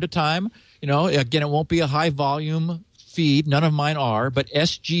from time to time, again, it won't be a high volume feed. None of mine are, but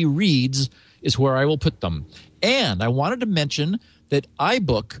SG Reads is where I will put them. And I wanted to mention that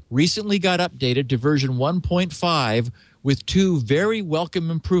iBook recently got updated to version 1.5 with 2 very welcome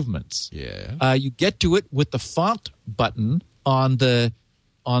improvements. Yeah. You get to it with the font button on the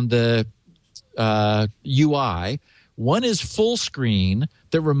UI. One is full screen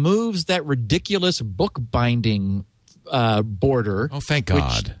that removes that ridiculous bookbinding border. Oh, thank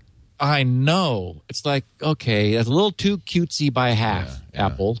God. I know. It's like, okay, that's a little too cutesy by half,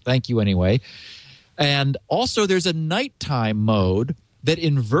 Apple. Thank you anyway. And also there's a nighttime mode that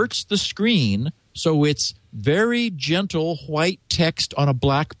inverts the screen so it's very gentle white text on a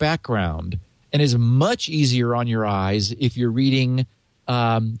black background and is much easier on your eyes if you're reading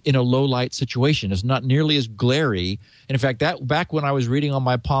in a low light situation. It's not nearly as glary. And in fact, back when I was reading on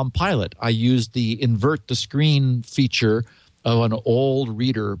my Palm Pilot, I used the invert the screen feature of an old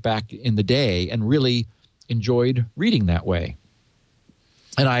reader back in the day and really enjoyed reading that way.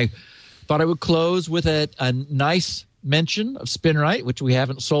 And I thought I would close with a nice mention of SpinRite, which we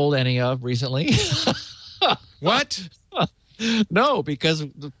haven't sold any of recently. What? No, because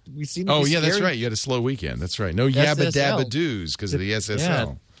we seem to be yeah, that's scared. right. You had a slow weekend. That's right. No yabba dabba doos because of the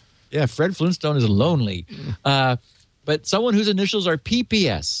SSL. Yeah, Fred Flintstone is lonely. But someone whose initials are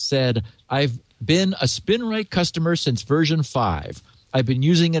PPS said, I've been a SpinRite customer since version 5. I've been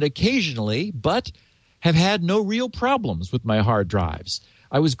using it occasionally, but have had no real problems with my hard drives.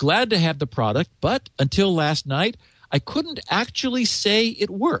 I was glad to have the product, but until last night, I couldn't actually say it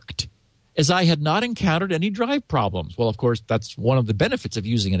worked, as I had not encountered any drive problems. Well, of course, that's one of the benefits of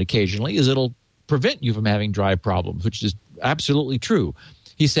using it occasionally, is it'll prevent you from having drive problems, which is absolutely true.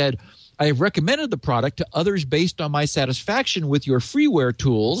 He said, I have recommended the product to others based on my satisfaction with your freeware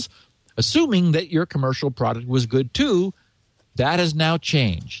tools, assuming that your commercial product was good too. That has now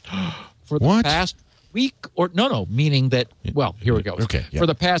changed. For the past week meaning that, well, here we go. Okay, yeah. For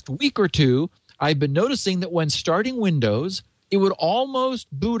the past week or two, I've been noticing that when starting Windows, it would almost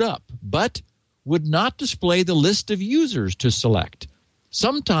boot up, but would not display the list of users to select.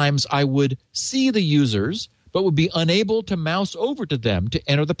 Sometimes I would see the users, but would be unable to mouse over to them to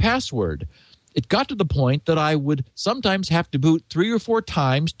enter the password. It got to the point that I would sometimes have to boot 3 or 4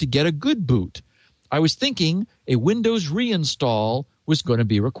 times to get a good boot. I was thinking a Windows reinstall was going to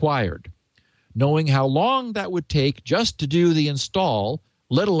be required. Knowing how long that would take just to do the install,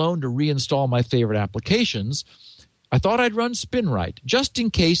 let alone to reinstall my favorite applications, I thought I'd run SpinRite just in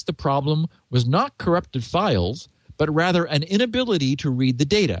case the problem was not corrupted files, but rather an inability to read the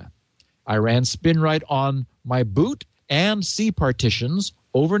data. I ran SpinRite on my boot and C partitions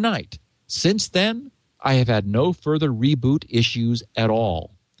overnight. Since then, I have had no further reboot issues at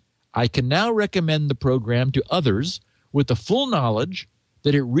all. I can now recommend the program to others with the full knowledge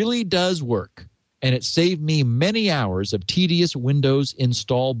that it really does work, and it saved me many hours of tedious Windows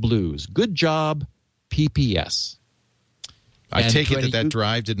install blues. Good job, PPS. I take it that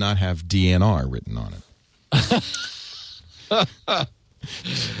drive did not have DNR written on it.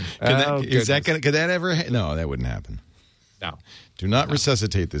 Could that ever? No, that wouldn't happen. No. Do not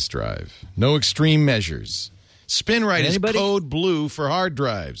resuscitate this drive. No extreme measures. SpinRite is code blue for hard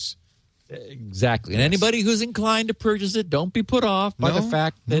drives. Exactly. And anybody who's inclined to purchase it, don't be put off by the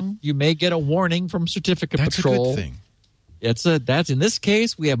fact that you may get a warning from Certificate Patrol. That's a good thing. That's in this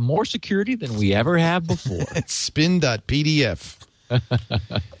case, we have more security than we ever have before. It's spin.pdf.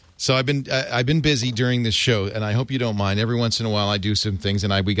 So I've been busy during this show, and I hope you don't mind. Every once in a while, I do some things,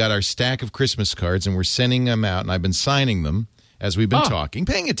 and we got our stack of Christmas cards, and we're sending them out, and I've been signing them as we've been talking,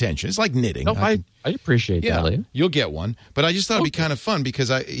 paying attention. It's like knitting. No, I appreciate that, Liam. You'll get one, but I just thought it'd be kind of fun because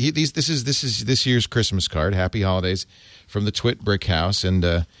this is this year's Christmas card. Happy holidays from the Twit Brick House,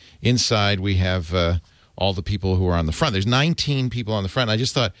 and inside we have all the people who are on the front. There's 19 people on the front. And I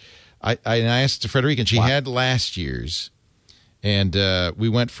just thought I asked Frederica, and she had last year's. And we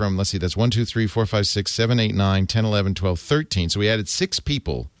went from, let's see, that's 1, 2, 3, 4, 5, 6, 7, 8, 9, 10, 11, 12, 13. So we added 6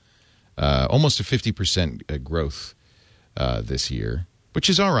 people, almost a 50% growth this year, which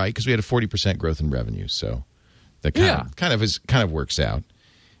is all right because we had a 40% growth in revenue. So that kind of works out.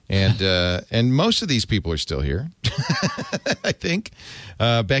 And most of these people are still here, I think.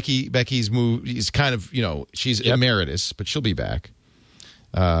 Becky's moved. Is kind of, she's emeritus, but she'll be back.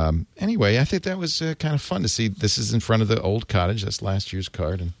 Anyway, I think that was kind of fun to see. This is in front of the old cottage. That's last year's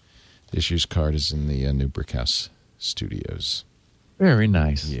card, and this year's card is in the New Brickhouse Studios. Very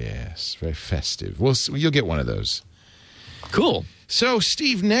nice. Yes, very festive. You'll get one of those. Cool. So,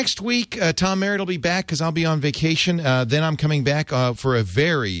 Steve, next week, Tom Merritt will be back because I'll be on vacation. Then I'm coming back for a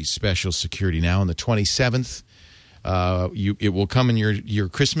very special Security Now on the 27th. It will come in your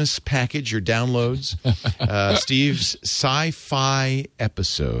Christmas package, your downloads. Steve's sci-fi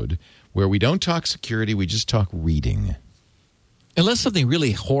episode where we don't talk security, we just talk reading. Unless something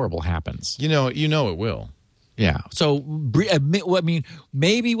really horrible happens. You know it will. Yeah. So, I mean,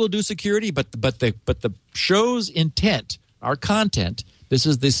 maybe we'll do security, but the show's intent, our content, this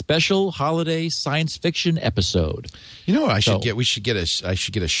is the special holiday science fiction episode. You know what I should get? I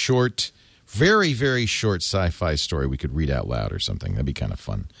should get a short, very, very short sci-fi story we could read out loud or something. That'd be kind of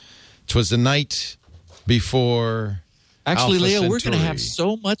fun. 'Twas the night before. Actually, Alpha Leo, Centauri. we're going to have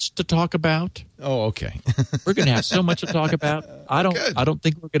so much to talk about. Oh, okay. We're going to have so much to talk about. I don't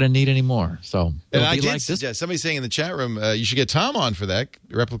think we're going to need any more. So, and it'll be like this. Yeah, somebody's saying in the chat room, you should get Tom on for that.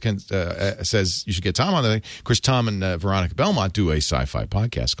 Replicant says you should get Tom on that. Of course, Tom and Veronica Belmont do a sci-fi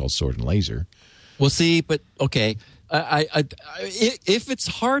podcast called Sword and Laser. Well, see, but okay. If it's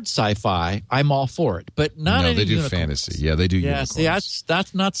hard sci-fi, I'm all for it. But not any they do unicorns. fantasy. Yeah, they do unicorns. See,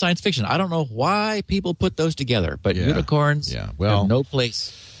 that's not science fiction. I don't know why people put those together, but unicorns have no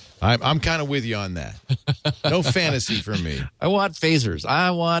place. I'm kind of with you on that. No fantasy for me. I want phasers.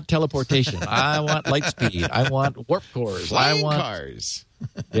 I want teleportation. I want light speed. I want warp cores. Flying cars.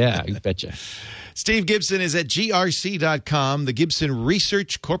 Yeah, you betcha. Steve Gibson is at grc.com, the Gibson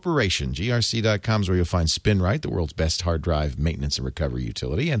Research Corporation. grc.com is where you'll find SpinRite, the world's best hard drive maintenance and recovery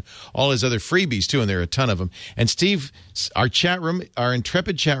utility, and all his other freebies, too, and there are a ton of them. And Steve, our chat room, our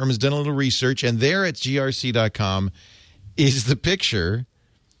intrepid chat room, has done a little research, and there at grc.com is the picture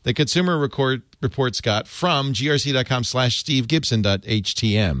the Consumer Reports got from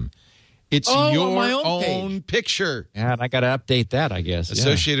grc.com/SteveGibson.htm. It's your own picture. Yeah, and I got to update that, I guess.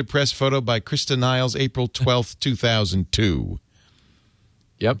 Associated Press photo by Krista Niles, April 12th, 2002.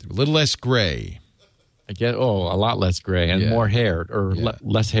 Yep. A little less gray. I get a lot less gray and more hair, or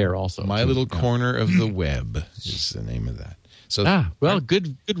less hair also. My Little Corner of the Web is the name of that. So,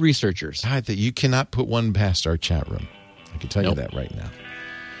 good researchers. That you cannot put one past our chat room. I can tell you that right now.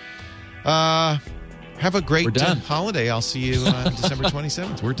 Have a great holiday. I'll see you December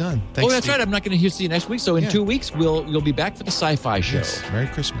 27th. We're done. Thanks, that's Steve. right. I'm not going to see you next week. So in 2 weeks, you'll be back for the sci-fi show. Yes. Merry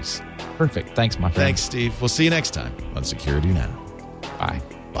Christmas. Perfect. Thanks, my friend. Thanks, Steve. We'll see you next time on Security Now. Bye.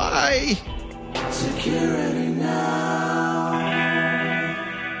 Bye. Security Now.